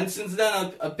since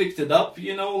then I picked it up,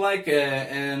 you know, like,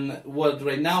 and what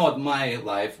right now at my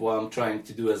life, what I'm trying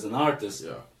to do as an artist,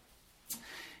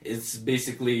 it's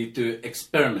basically to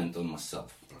experiment on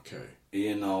myself. Okay.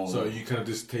 You know. So you kind of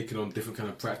just taking on different kind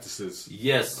of practices.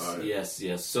 Yes.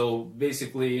 So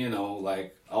basically, you know,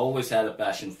 like, I always had a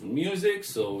passion for music,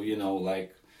 so, you know,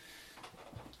 like,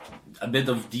 a bit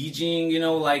of DJing, you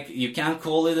know, like, you can't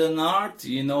call it an art,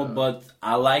 you know, but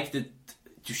I liked it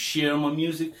to share my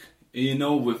music, you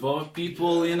know, with other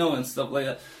people, you know, and stuff like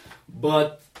that.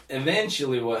 But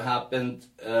eventually what happened,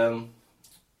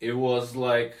 it was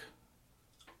like,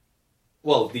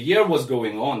 well, the year was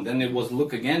going on, then it was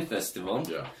Look Again Festival.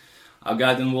 Yeah. I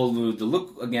got involved with the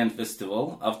Look Again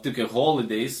Festival. I took a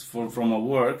holidays from my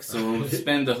work, so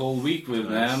spent the whole week with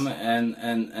them,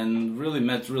 and really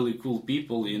met really cool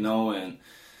people, you know,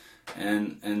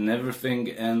 and everything.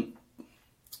 And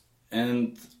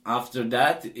and after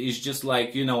that it's just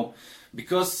like, you know,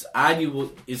 because Adi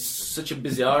is such a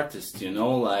busy artist, you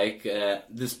know, like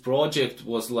this project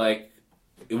was like,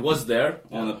 it was there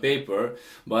on a paper,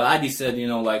 but Adi said, you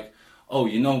know, like, oh,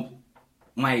 you know,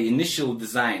 my initial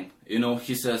design, you know,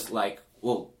 he says like,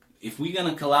 well, if we're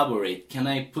gonna collaborate, can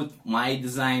I put my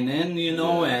design in, you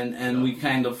know, and we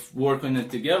kind of work on it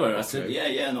together? I said,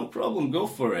 yeah, no problem, go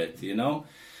for it, you know,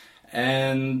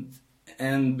 and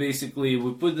basically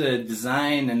we put the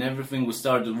design and everything, we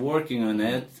started working on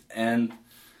it, and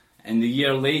a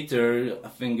year later, I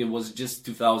think it was just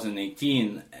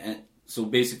 2018, and so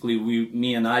basically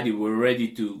me and Adi were ready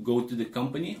to go to the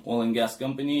company, oil and gas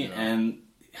company, and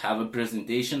have a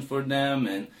presentation for them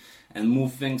and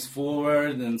move things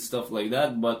forward and stuff like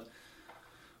that. But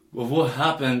what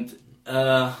happened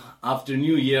after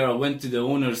New Year, I went to the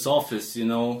owner's office, you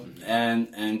know,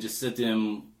 and just said to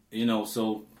him, you know,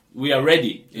 so we are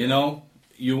ready, you know,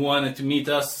 you wanted to meet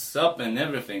us up and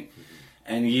everything.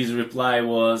 And his reply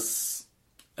was,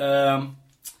 you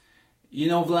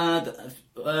know, Vlad,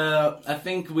 I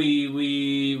think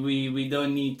we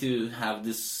don't need to have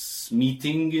this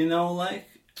meeting, you know, like,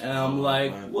 and I'm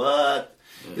like, man. What?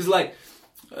 He's like,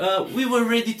 we were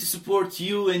ready to support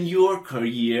you and your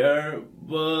career,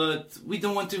 but we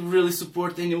don't want to really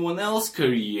support anyone else's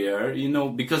career, you know,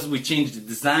 because we changed the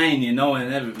design, you know,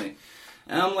 and everything.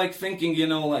 And I'm like thinking, you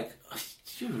know, like,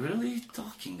 you're really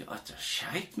talking utter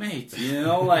shite, mate. You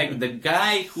know, like the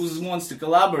guy who wants to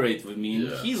collaborate with me,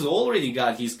 he's already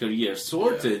got his career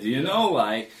sorted, you know,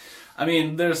 like, I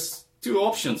mean, there's two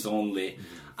options only.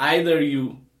 Either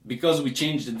you, because we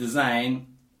changed the design,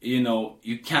 you know,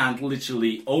 you can't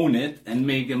literally own it and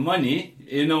make money,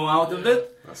 you know, out of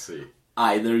it. I see.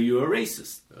 Either you're a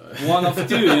racist. One of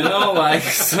two, you know, like,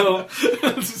 so,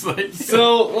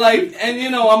 and you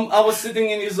know, I was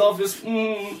sitting in his office,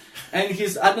 and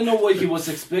I don't know what he was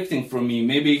expecting from me.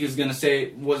 Maybe he's gonna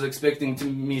was expecting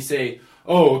me say,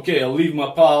 oh, okay, I'll leave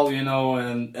my pal, you know,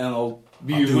 and I'll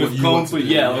be with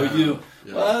company, or you.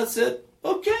 Well, I said,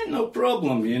 okay, no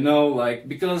problem, you know, like,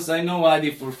 because I know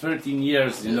Adi for 13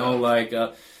 years, you know, like,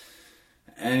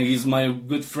 and he's my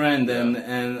good friend, and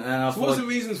I so what's the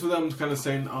reasons for them kind of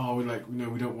saying, oh, like, you know,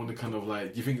 we don't want to kind of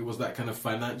like, do you think it was that kind of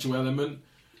financial element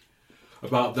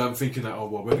about them thinking that, oh,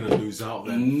 well, we're going to lose out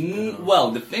then? You know?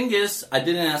 Well, the thing is, I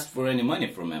didn't ask for any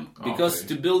money from him, because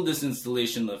to build this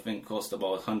installation, I think cost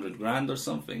about 100 grand or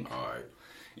something. All right.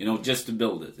 You know, just to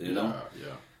build it, you know?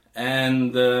 Yeah.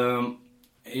 And,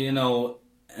 you know,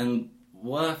 and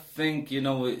what I think, you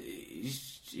know, it's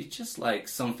just like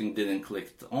something didn't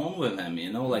click on with him,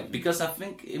 you know, like, because I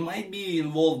think it might be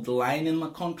involved the line in my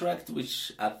contract,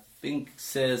 which I think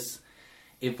says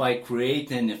if I create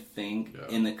anything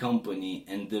in a company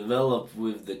and develop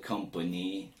with the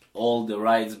company, all the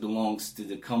rights belongs to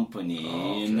the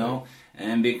company, you know,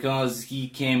 and because he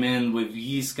came in with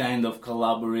his kind of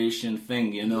collaboration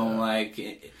thing, you know, like.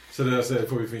 So they're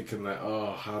probably thinking like,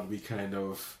 oh, how do we kind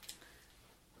of,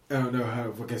 I don't know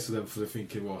how, I guess for them, for the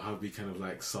thinking, well, how do we kind of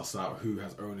like suss out who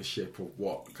has ownership of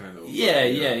what kind of...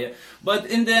 Yeah. But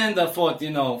in the end, I thought, you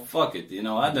know, fuck it, you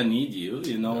know, I don't need you,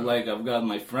 you know, like, I've got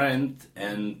my friend,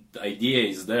 and the idea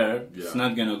is there, it's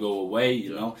not gonna go away,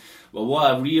 you know. But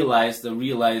what I realized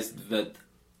that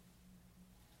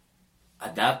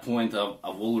at that point, I've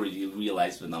already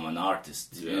realized that I'm an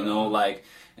artist, you know, like,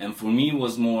 and for me, it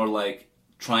was more like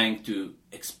trying to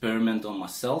experiment on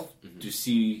myself to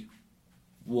see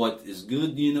what is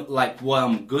good, you know, like what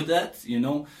I'm good at, you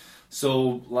know.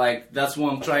 So like that's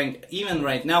what I'm trying. Even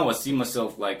right now, I see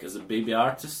myself like as a baby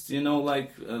artist, you know,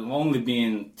 like only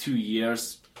been 2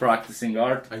 years practicing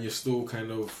art. And you're still kind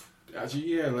of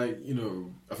actually, like, you know,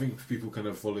 I think people kind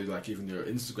of follow like even your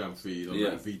Instagram feed on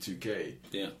like V2K.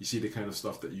 Yeah, you see the kind of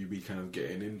stuff that you be kind of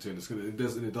getting into, and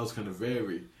it does kind of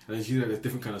vary, and you see that there's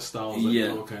different kind of styles that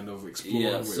you're kind of exploring.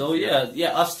 Yeah, with. So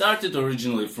I started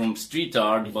originally from street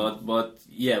art, but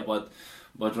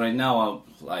right now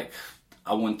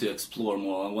I want to explore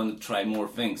more. I want to try more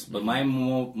things. But my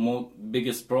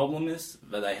biggest problem is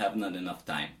that I have not enough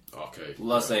time. Okay.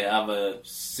 Plus, I have a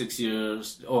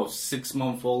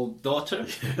 6-month-old daughter,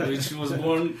 which was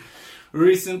born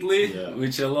recently,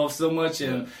 which I love so much,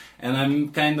 and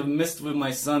I'm kind of missed with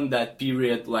my son that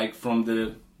period, like from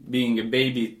the being a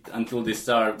baby until they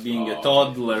start being a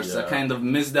toddler. So I kind of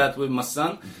miss that with my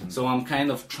son. So I'm kind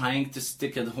of trying to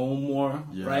stick at home more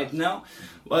right now.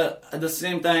 But at the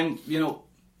same time, you know,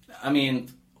 I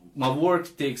mean, my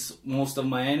work takes most of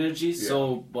my energy,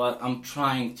 but I'm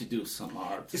trying to do some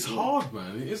art. It's hard,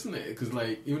 man, isn't it? Because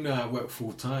like, even though I work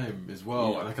full time as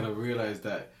well, and I kind of realized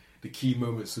that the key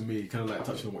moments for me, kind of like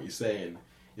touching on what you're saying,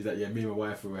 is that me and my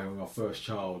wife were having our first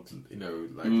child,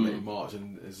 late March,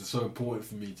 and it's so important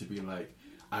for me to be like,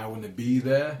 I want to be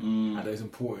there at those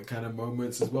important kind of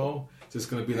moments as well. So it's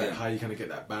going to be like how you kind of get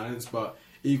that balance, but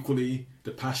equally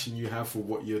the passion you have for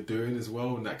what you're doing as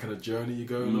well, and that kind of journey you're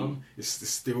going on is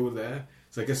still there.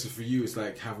 So I guess for you, it's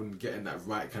like getting that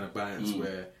right kind of balance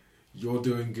where you're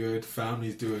doing good,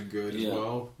 family's doing good as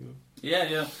well.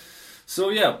 Yeah. So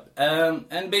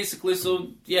and basically,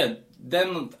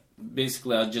 then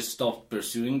basically I just stopped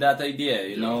pursuing that idea.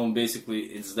 You know, basically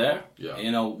it's there. Yeah.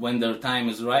 You know, when the time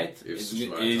is right, it's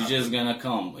just gonna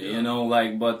come. Yeah. You know,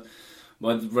 like but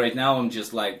right now I'm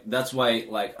just like, that's why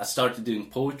like I started doing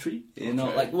poetry. You know,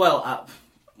 like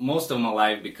most of my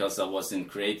life, because I was in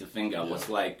creative thing, I was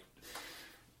like,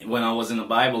 when I was in a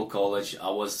Bible college,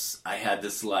 I had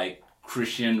this like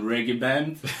Christian reggae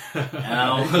band, and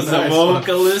I was a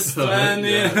vocalist, man,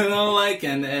 you know, like,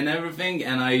 and everything,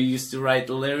 and I used to write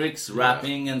lyrics,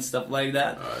 rapping and stuff like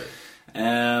that,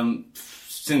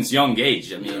 since young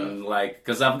age. I mean, like,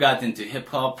 because I've got into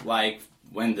hip-hop, like,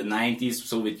 when the 90s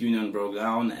Soviet Union broke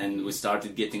down, and we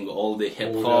started getting all the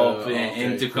hip-hop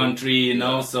into country, you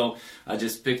know, so I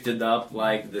just picked it up,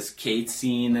 like, the skate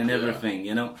scene and everything,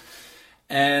 you know,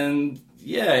 and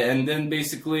then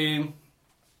basically,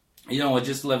 you know, I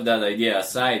just left that idea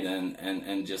aside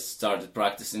and just started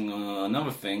practicing on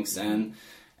other things, and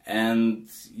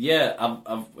I've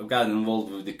gotten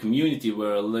involved with the community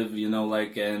where I live, you know,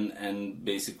 like, and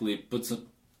basically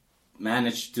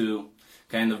managed to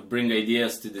kind of bring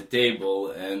ideas to the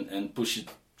table and push it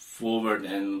forward.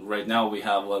 And right now we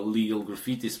have a legal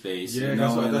graffiti space. Yeah,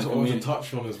 that's what I wanted to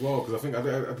touch on as well, because I think I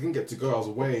didn't get to go. I was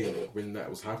away when that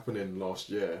was happening last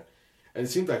year. And it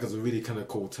seemed like it was a really kind of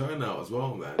cool turnout as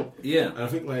well, man. Yeah. And I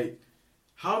think, like,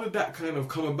 how did that kind of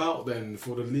come about then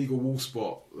for the legal wall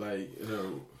spot? Like, you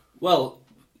know... Well,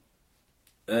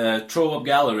 Throw Up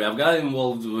Gallery. I've got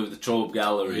involved with the Throw Up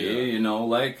Gallery, you know,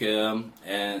 like, and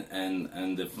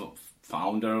the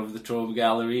founder of the Throw Up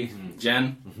Gallery,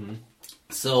 Jen.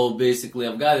 So basically,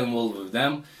 I've got involved with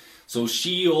them. So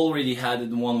she already had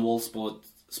one wall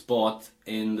spot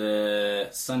in the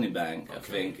Sunnybank, I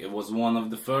think. It was one of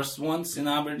the first ones in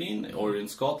Aberdeen, or in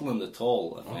Scotland at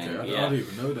all, I think. I don't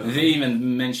even know that. They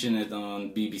even mentioned it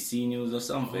on BBC News or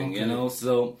something, you know,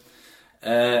 so...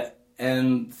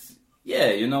 and yeah,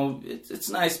 you know, it's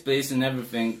a nice place and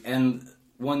everything. And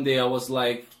one day I was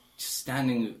like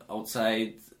standing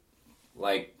outside,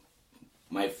 like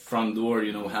my front door,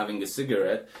 you know, having a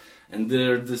cigarette, and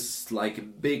there's this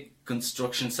like big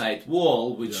construction site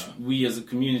wall, which we as a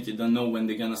community don't know when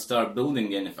they're gonna start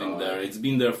building anything there. It's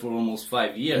been there for almost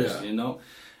 5 years, you know,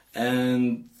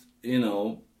 and you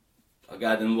know, I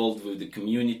got involved with the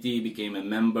community, became a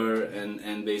member,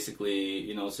 and basically,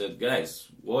 you know, said, guys,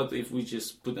 what if we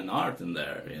just put an art in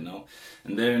there, you know?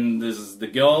 And then there's the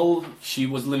girl, she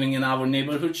was living in our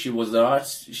neighborhood, she was the art,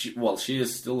 she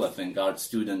is still, I think, art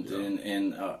student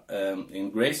in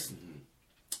Grace.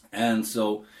 And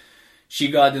so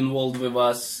she got involved with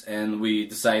us, and we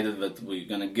decided that we're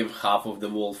gonna give half of the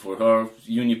wall for her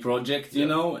uni project, you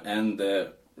know, and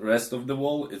the rest of the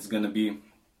wall, it's gonna be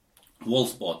wall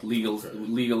spot,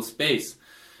 legal space.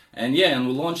 And and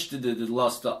we launched it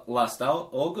last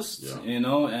August, you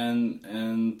know,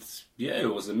 and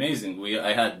it was amazing.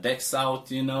 I had decks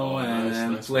out, you know,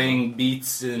 and playing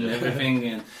beats and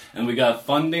everything, and we got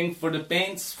funding for the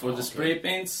paints, for the spray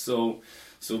paints, so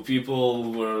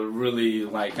people were really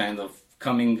like kind of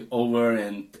coming over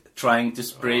and trying to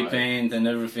spray paint, and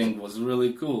everything was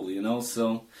really cool, you know,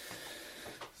 so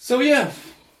yeah.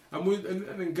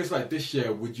 And I guess like this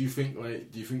year, do you think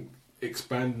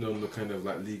expanding on the kind of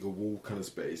like legal wall kind of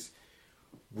space,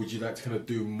 would you like to kind of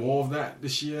do more of that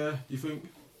this year, you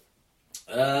think?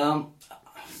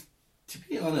 To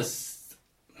be honest,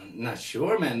 I'm not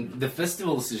sure, man. The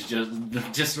festivals is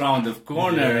just around the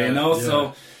corner, you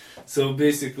know, so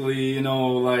basically, you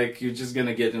know, like you're just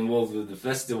gonna get involved with the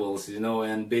festivals, you know,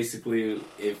 and basically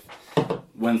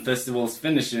when festivals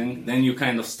finishing, then you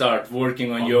kind of start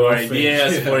working on your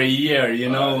ideas for a year, you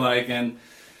know, like, and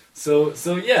so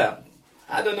yeah,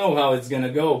 I don't know how it's gonna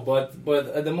go, but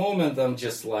at the moment I'm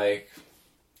just like,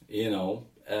 you know,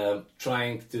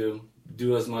 trying to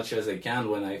do as much as I can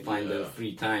when I find the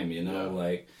free time, you know,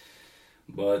 like,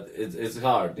 but it's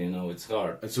hard, you know, it's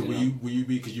hard. And so will you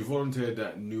be, because you volunteered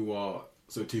at New Art,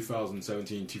 so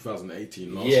 2017,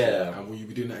 2018 last year, and will you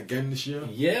be doing that again this year?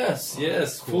 Yes,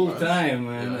 cool, full time,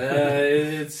 man.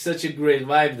 It's such a great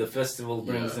vibe the festival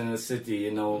brings in the city,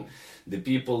 you know, the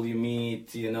people you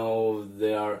meet, you know,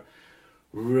 they are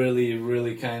really,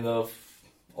 really kind of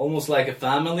almost like a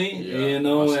family, you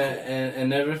know,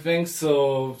 and everything.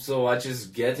 So I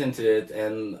just get into it,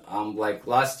 and like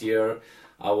last year,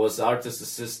 I was artist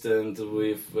assistant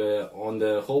with on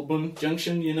the Holborn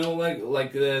Junction, you know,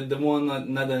 like the one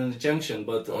not in the junction,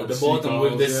 but at the bottom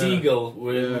with the seagull,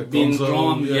 being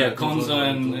drawn, Konzo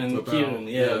and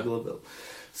Kieran, Global.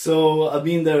 So I've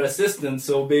been their assistant.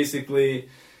 So basically,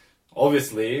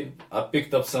 obviously, I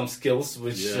picked up some skills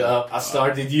which I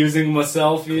started using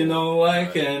myself, you know,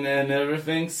 like and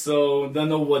everything. So don't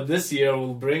know what this year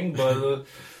will bring, but.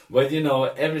 But you know,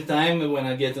 every time when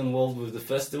I get involved with the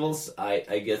festivals,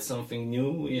 I get something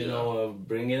new, you know,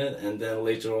 bringing it, and then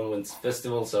later on when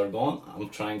festivals are gone, I'm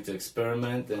trying to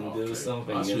experiment and do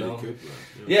something. That's you really know, good,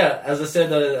 as I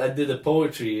said, I did the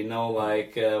poetry. You know,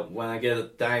 like when I get a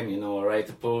time, you know, I write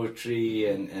the poetry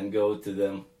and go to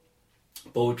the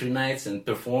poetry nights and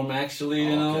perform. Actually,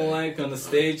 you know, like on the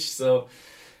stage. So.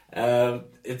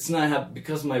 It's not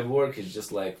because my work is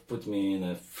just like put me in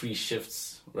a free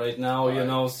shifts right now, you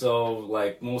know, so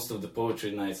like most of the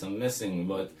poetry nights I'm missing,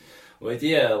 but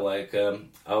yeah, like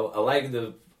I like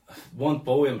the one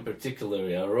poem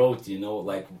particularly I wrote, you know,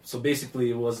 like, so basically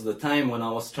it was the time when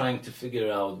I was trying to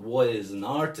figure out what is an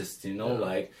artist, you know,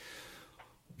 like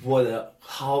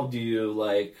how do you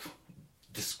like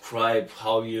describe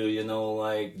how you know,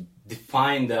 like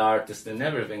define the artist and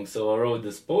everything. So I wrote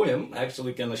this poem.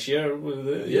 Actually, can I share with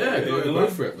it? Go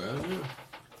for it, man. Yeah.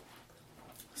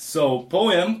 So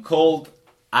poem called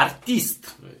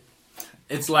Artist. Right.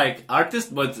 It's like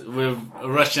artist, but with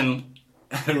Russian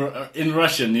in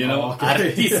Russian, you know,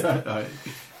 Artist.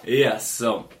 Yeah.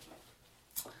 So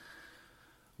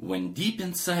when deep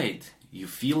inside you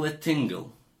feel a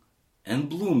tingle, and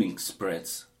blooming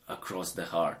spreads across the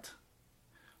heart.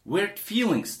 Weird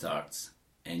feeling starts,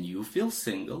 and you feel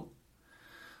single.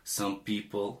 Some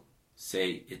people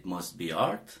say it must be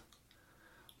art.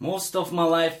 Most of my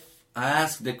life I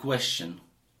ask the question,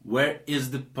 where is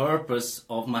the purpose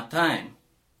of my time?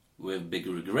 With big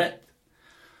regret,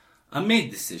 I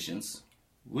made decisions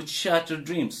which shatter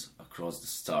dreams across the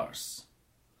stars.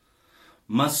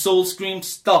 My soul screams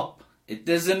stop, it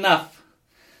is enough.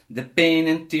 The pain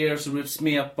and tears rips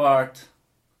me apart.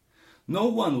 No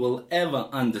one will ever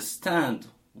understand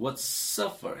what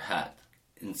suffer had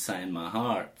inside my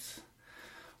heart.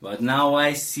 But now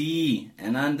I see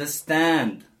and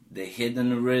understand the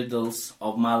hidden riddles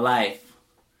of my life.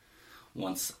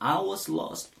 Once I was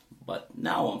lost, but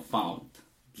now I'm found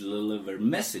to deliver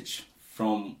message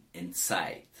from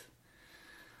inside.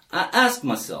 I ask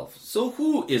myself, so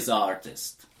who is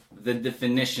artist? The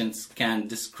definitions can't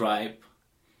describe.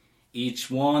 Each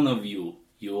one of you,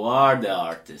 you are the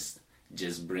artist.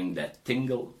 Just bring that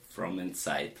tingle from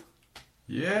inside.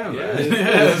 Yeah, man.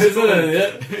 So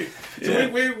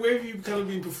where have you kind of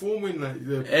been performing? Like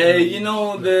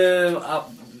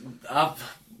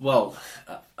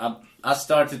I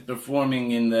started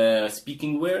performing in the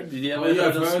Speaking Word. Did you ever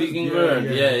heard of Speaking Word?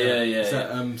 Yeah. Is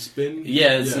that Spin?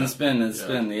 Yeah, it's in Spin.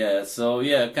 Spin. Yeah. So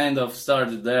kind of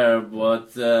started there,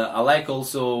 but I like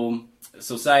also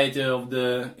Society of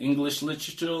the English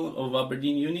Literature of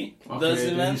Aberdeen Uni does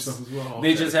events.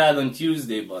 They just had on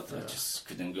Tuesday, but I just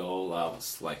couldn't go. I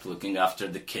was like looking after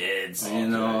the kids, you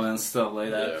know, and stuff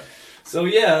like that. So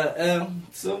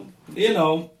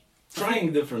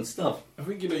trying different stuff. I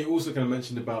think you also kind of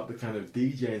mentioned about the kind of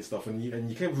DJ and stuff, and you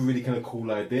came up with a really kind of cool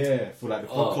idea for like the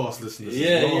podcast listeners.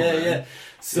 Yeah.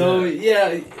 So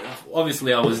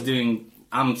obviously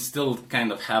I'm still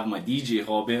kind of have my DJ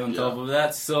hobby on top of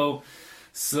that.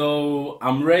 So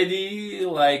I'm ready,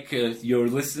 like your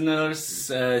listeners,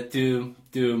 to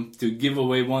give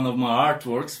away one of my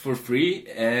artworks for free.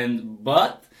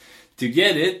 But to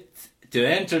get it, to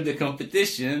enter the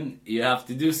competition, you have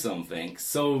to do something.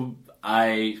 So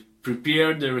I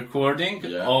prepared the recording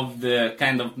of the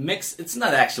kind of mix. It's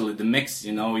not actually the mix,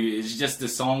 it's just the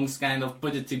songs kind of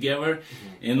put it together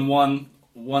in one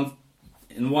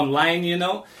line,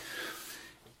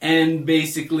 And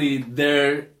basically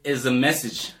there is a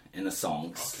message in the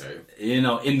songs, in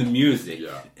the music,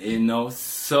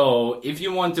 So if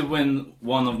you want to win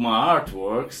one of my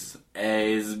artworks,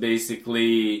 is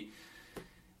basically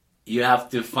you have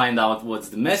to find out what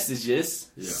the message is,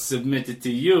 submit it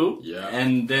to you,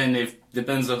 and then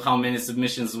depends on how many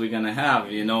submissions we're gonna have,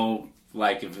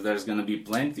 like if there's gonna be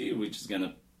plenty, we're just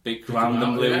gonna pick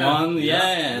randomly one,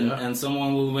 and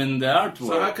someone will win the artwork.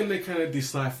 So how can they kind of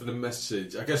decipher the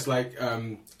message? I guess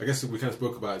we kind of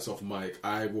spoke about it off mic.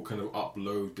 I will kind of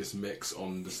upload this mix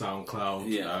on the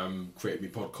SoundCloud Create Me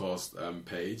podcast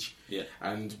page. Yeah.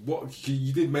 And what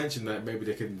you did mention that maybe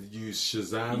they can use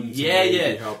Shazam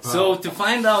to help out. So to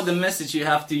find out the message, you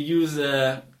have to use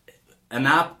an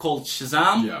app called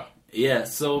Shazam. Yeah. Yeah.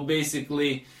 So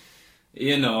basically,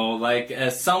 you know, like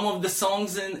some of the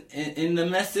songs in the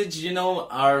message, you know,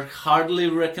 are hardly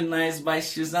recognized by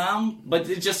Shazam, but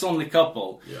it's just only a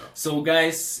couple. Yeah. So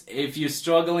guys, if you're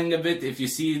struggling a bit, if you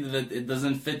see that it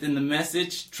doesn't fit in the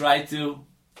message, try to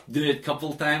do it a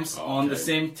couple times on the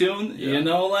same tune, you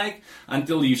know, like,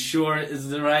 until you're sure it's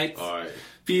the right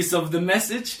piece of the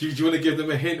message. Do you want to give them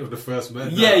a hint of the first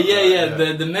message?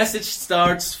 Yeah. The message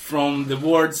starts from the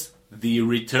words "the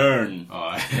return,"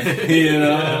 you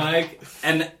know, like,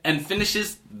 and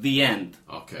finishes the end.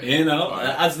 Okay. You know,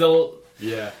 as though.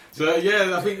 Yeah. So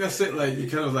yeah, I think that's it. Like, you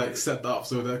kind of like set that up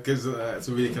so that gives it's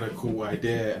a really kind of cool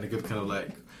idea and a good kind of like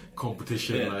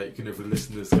competition, like, you know, for the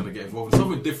listeners kind of get involved.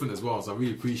 Something different as well. So I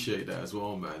really appreciate that as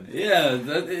well, man. Yeah,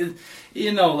 that is,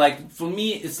 you know, like for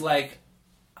me, it's like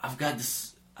I've got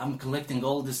this. I'm collecting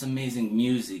all this amazing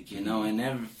music, you know, and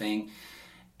everything.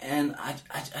 And I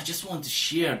just want to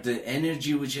share the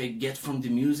energy which I get from the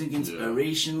music,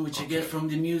 inspiration which I get from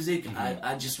the music.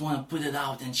 I just want to put it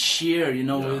out and share, you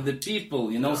know, with the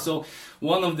people, you know. So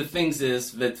one of the things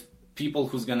is that people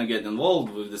who's gonna get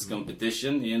involved with this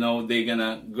competition, you know, they're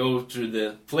gonna go through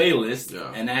the playlist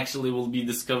and actually will be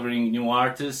discovering new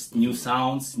artists, new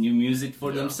sounds, new music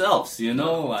for themselves, you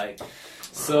know, like.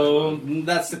 So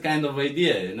that's the kind of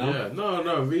idea, you know. Yeah,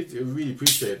 no, really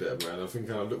appreciate that, man. I think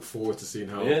I look forward to seeing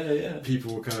how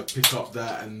people will kind of pick up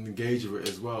that and engage with it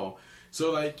as well.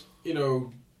 So, like, you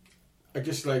know, I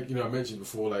guess, like, you know, I mentioned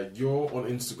before, like, you're on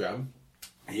Instagram.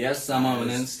 Yes, I'm on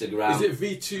Instagram. Is it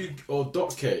V2 or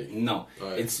 .k? No,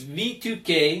 it's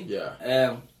V2K.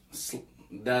 Yeah.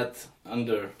 That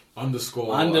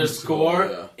underscore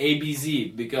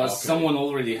ABZ, because someone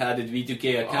already had a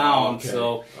V2K account,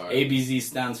 so ABZ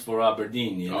stands for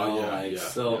Aberdeen, you know.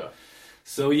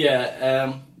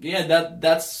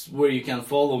 That's where you can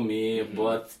follow me.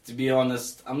 But to be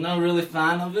honest, I'm not really a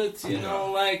fan of it, you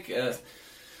know, like.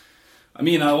 I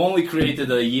mean, I only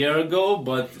created a year ago,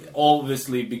 but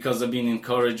obviously because I've been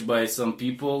encouraged by some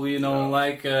people, you know,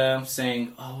 like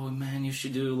saying, "Oh man, you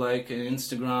should do like an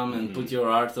Instagram and put your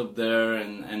art up there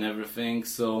and everything."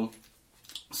 So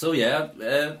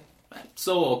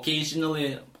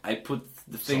occasionally I put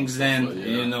the things in,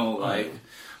 you know, like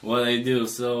what I do.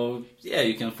 So yeah,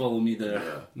 you can follow me there.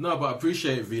 Yeah. No, but I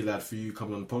appreciate Vlad for you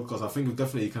coming on the podcast. I think we'll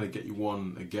definitely kind of get you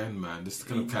on again, man, just to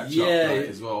kind of catch up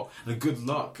as well. And good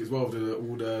luck as well with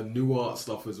all the new art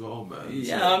stuff as well, man.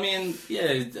 Yeah,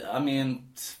 I mean,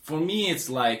 for me it's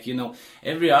like, you know,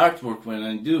 every artwork when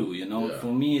I do, you know,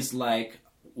 for me it's like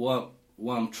what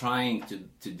I'm trying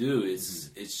to do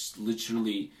is it's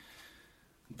literally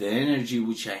the energy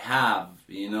which I have,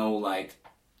 you know, like,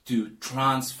 to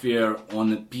transfer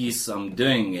on a piece I'm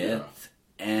doing it,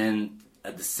 and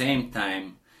at the same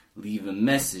time leave a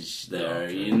message there,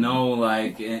 you know,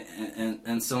 like,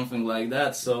 and something like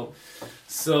that. So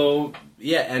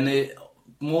yeah, and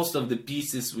most of the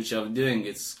pieces which I'm doing,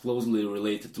 it's closely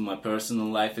related to my personal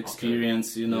life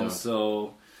experience, you know.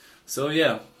 So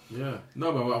yeah. Yeah,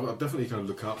 no, but I'll definitely kind of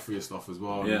look out for your stuff as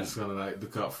well. And just kind of like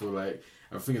look out for, like,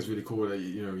 I think it's really cool that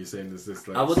you know, you're saying this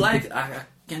like. I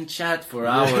can chat for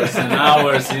hours and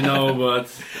hours, you know, but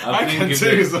I think can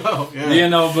too as well. Yeah. You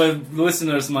know, but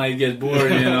listeners might get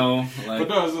bored, you know. Like, but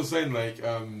no, as I was saying, like,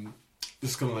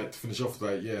 just kind of like to finish off,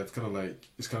 like, it's kind of like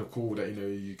it's kind of cool that, you know,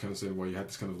 you kind of saying, well, you had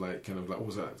this kind of like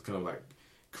almost that kind of like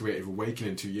creative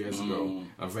awakening 2 years ago.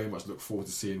 I very much look forward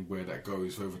to seeing where that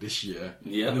goes over this year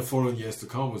and the following years to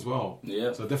come as well.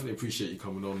 Yeah. So I definitely appreciate you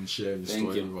coming on and sharing your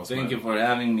story with us. Thank you for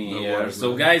having me here. Worries,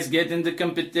 so guys, get in the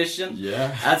competition.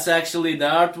 Yeah. That's actually the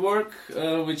artwork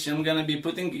which I'm gonna be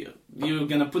putting. You're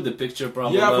gonna put the picture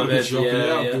probably. I'll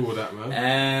do all that, man.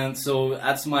 And so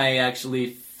that's my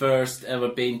actually first ever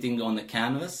painting on a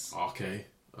canvas. Okay.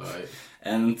 Alright.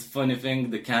 And funny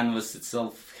thing, the canvas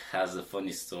itself has a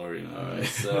funny story, man.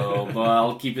 So, but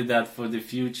I'll keep it that for the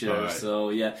future.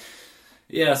 So yeah.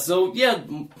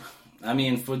 I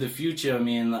mean, for the future, I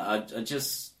mean, I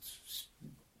just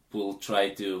will try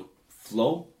to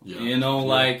flow, you know,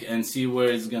 like, and see where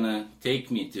it's gonna take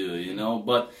me to, you know.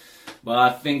 But I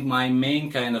think my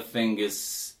main kind of thing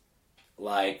is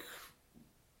like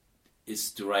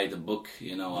is to write a book,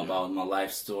 you know, about my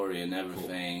life story and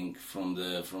everything from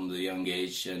the young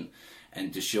age,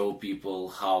 and to show people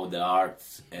how the art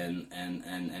and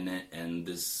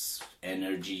this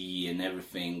energy and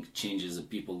everything changes the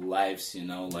people's lives, you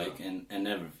know, like, and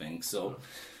everything. So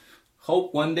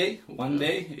hope one day,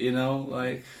 you know,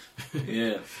 like,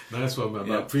 yeah. Nice one,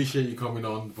 man. I appreciate you coming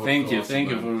on. Thank you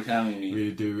for having me.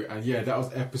 Really do. And yeah, that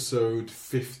was episode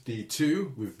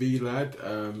 52 with Vlad,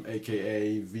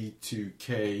 aka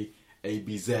V2K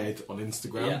ABZ on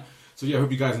Instagram. So yeah, I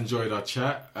hope you guys enjoyed our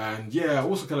chat. And yeah, I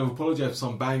also kind of apologise for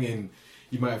some banging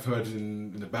you might have heard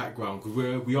in the background,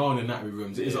 because we are in the Anatomy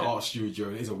Rooms. It is an art studio,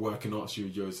 and it is a working art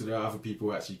studio, so there are other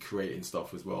people actually creating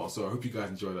stuff as well. So I hope you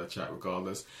guys enjoyed our chat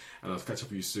regardless, and I'll catch up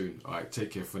with you soon. Alright, take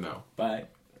care for now. Bye.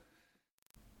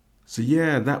 So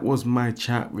yeah, that was my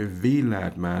chat with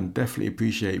Vlad, man. Definitely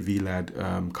appreciate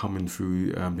Vlad coming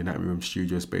through the Anatomy Room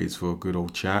studio space for a good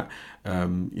old chat.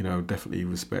 Definitely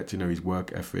respect, his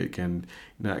work ethic and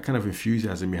that kind of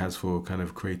enthusiasm he has for kind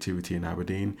of creativity in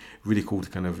Aberdeen. Really cool to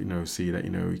kind of, see that,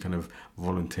 he kind of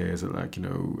volunteers at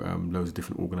loads of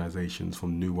different organisations,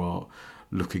 from New Art,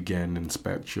 Look Again and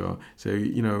Spectra. So,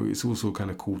 it's also kind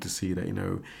of cool to see that,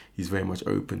 he's very much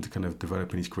open to kind of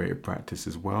developing his creative practice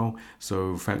as well.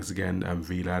 So thanks again,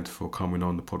 Vlad, for coming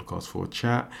on the podcast for a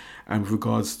chat. And with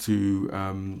regards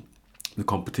to the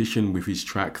competition with his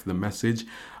track, The Message,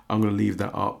 I'm going to leave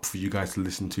that up for you guys to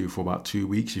listen to for about 2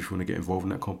 weeks if you want to get involved in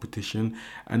that competition.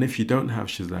 And if you don't have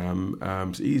Shazam,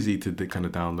 it's easy to kind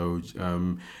of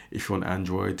download. If you're on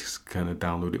Android, just kind of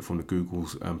download it from the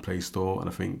Google's Play Store. And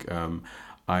I think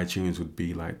iTunes would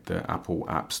be like the Apple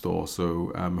App Store.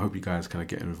 So I hope you guys kind of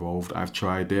get involved. I've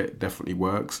tried it, definitely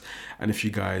works. And if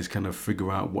you guys kind of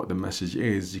figure out what the message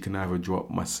is, you can either drop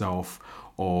myself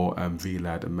or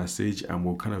Vlad a message, and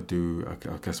we'll kind of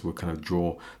we'll kind of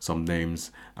draw some names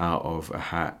out of a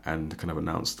hat and kind of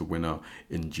announce the winner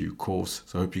in due course.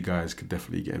 So I hope you guys could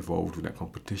definitely get involved with that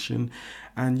competition.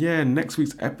 And yeah, next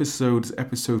week's episode is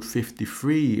episode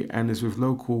 53, and it's with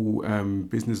local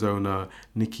business owner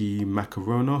Nikki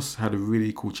Makaronos. Had a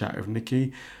really cool chat with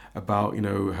Nikki about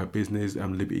her business,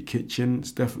 Liberty Kitchen.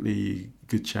 It's definitely a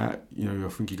good chat. I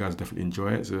think you guys definitely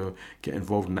enjoy it. So get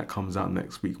involved, and that comes out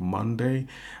next week Monday.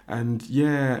 And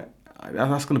yeah,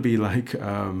 that's going to be like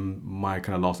my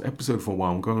kind of last episode for a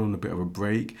while. I'm going on a bit of a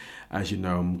break. As you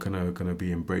know, I'm going to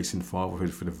be embracing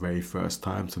fatherhood for the very first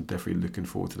time, so I'm definitely looking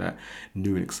forward to that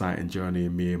new and exciting journey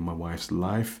in me and my wife's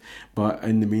life. But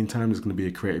in the meantime, there's going to be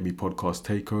a Creative Me podcast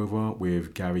takeover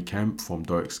with Gary Kemp from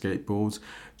Doric Skateboards,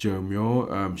 Jo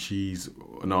Muir, she's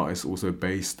an artist also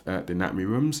based at the Anatomy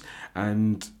Rooms,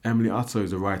 and Emily Utto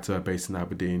is a writer based in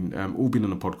Aberdeen. All been on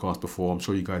the podcast before. I'm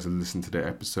sure you guys have listened to their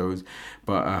episodes,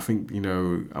 but I think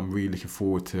I'm really looking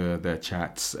forward to their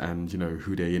chats and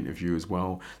who they interview as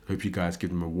well. I hope you guys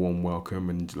give them a warm welcome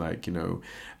and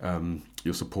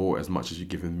your support as much as you've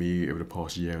given me over the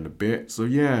past year and a bit. So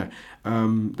yeah,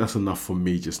 that's enough for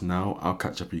me just now. I'll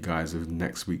catch up with you guys with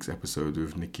next week's episode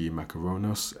with Nikki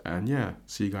Makaronos, and yeah,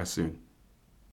 see you guys soon.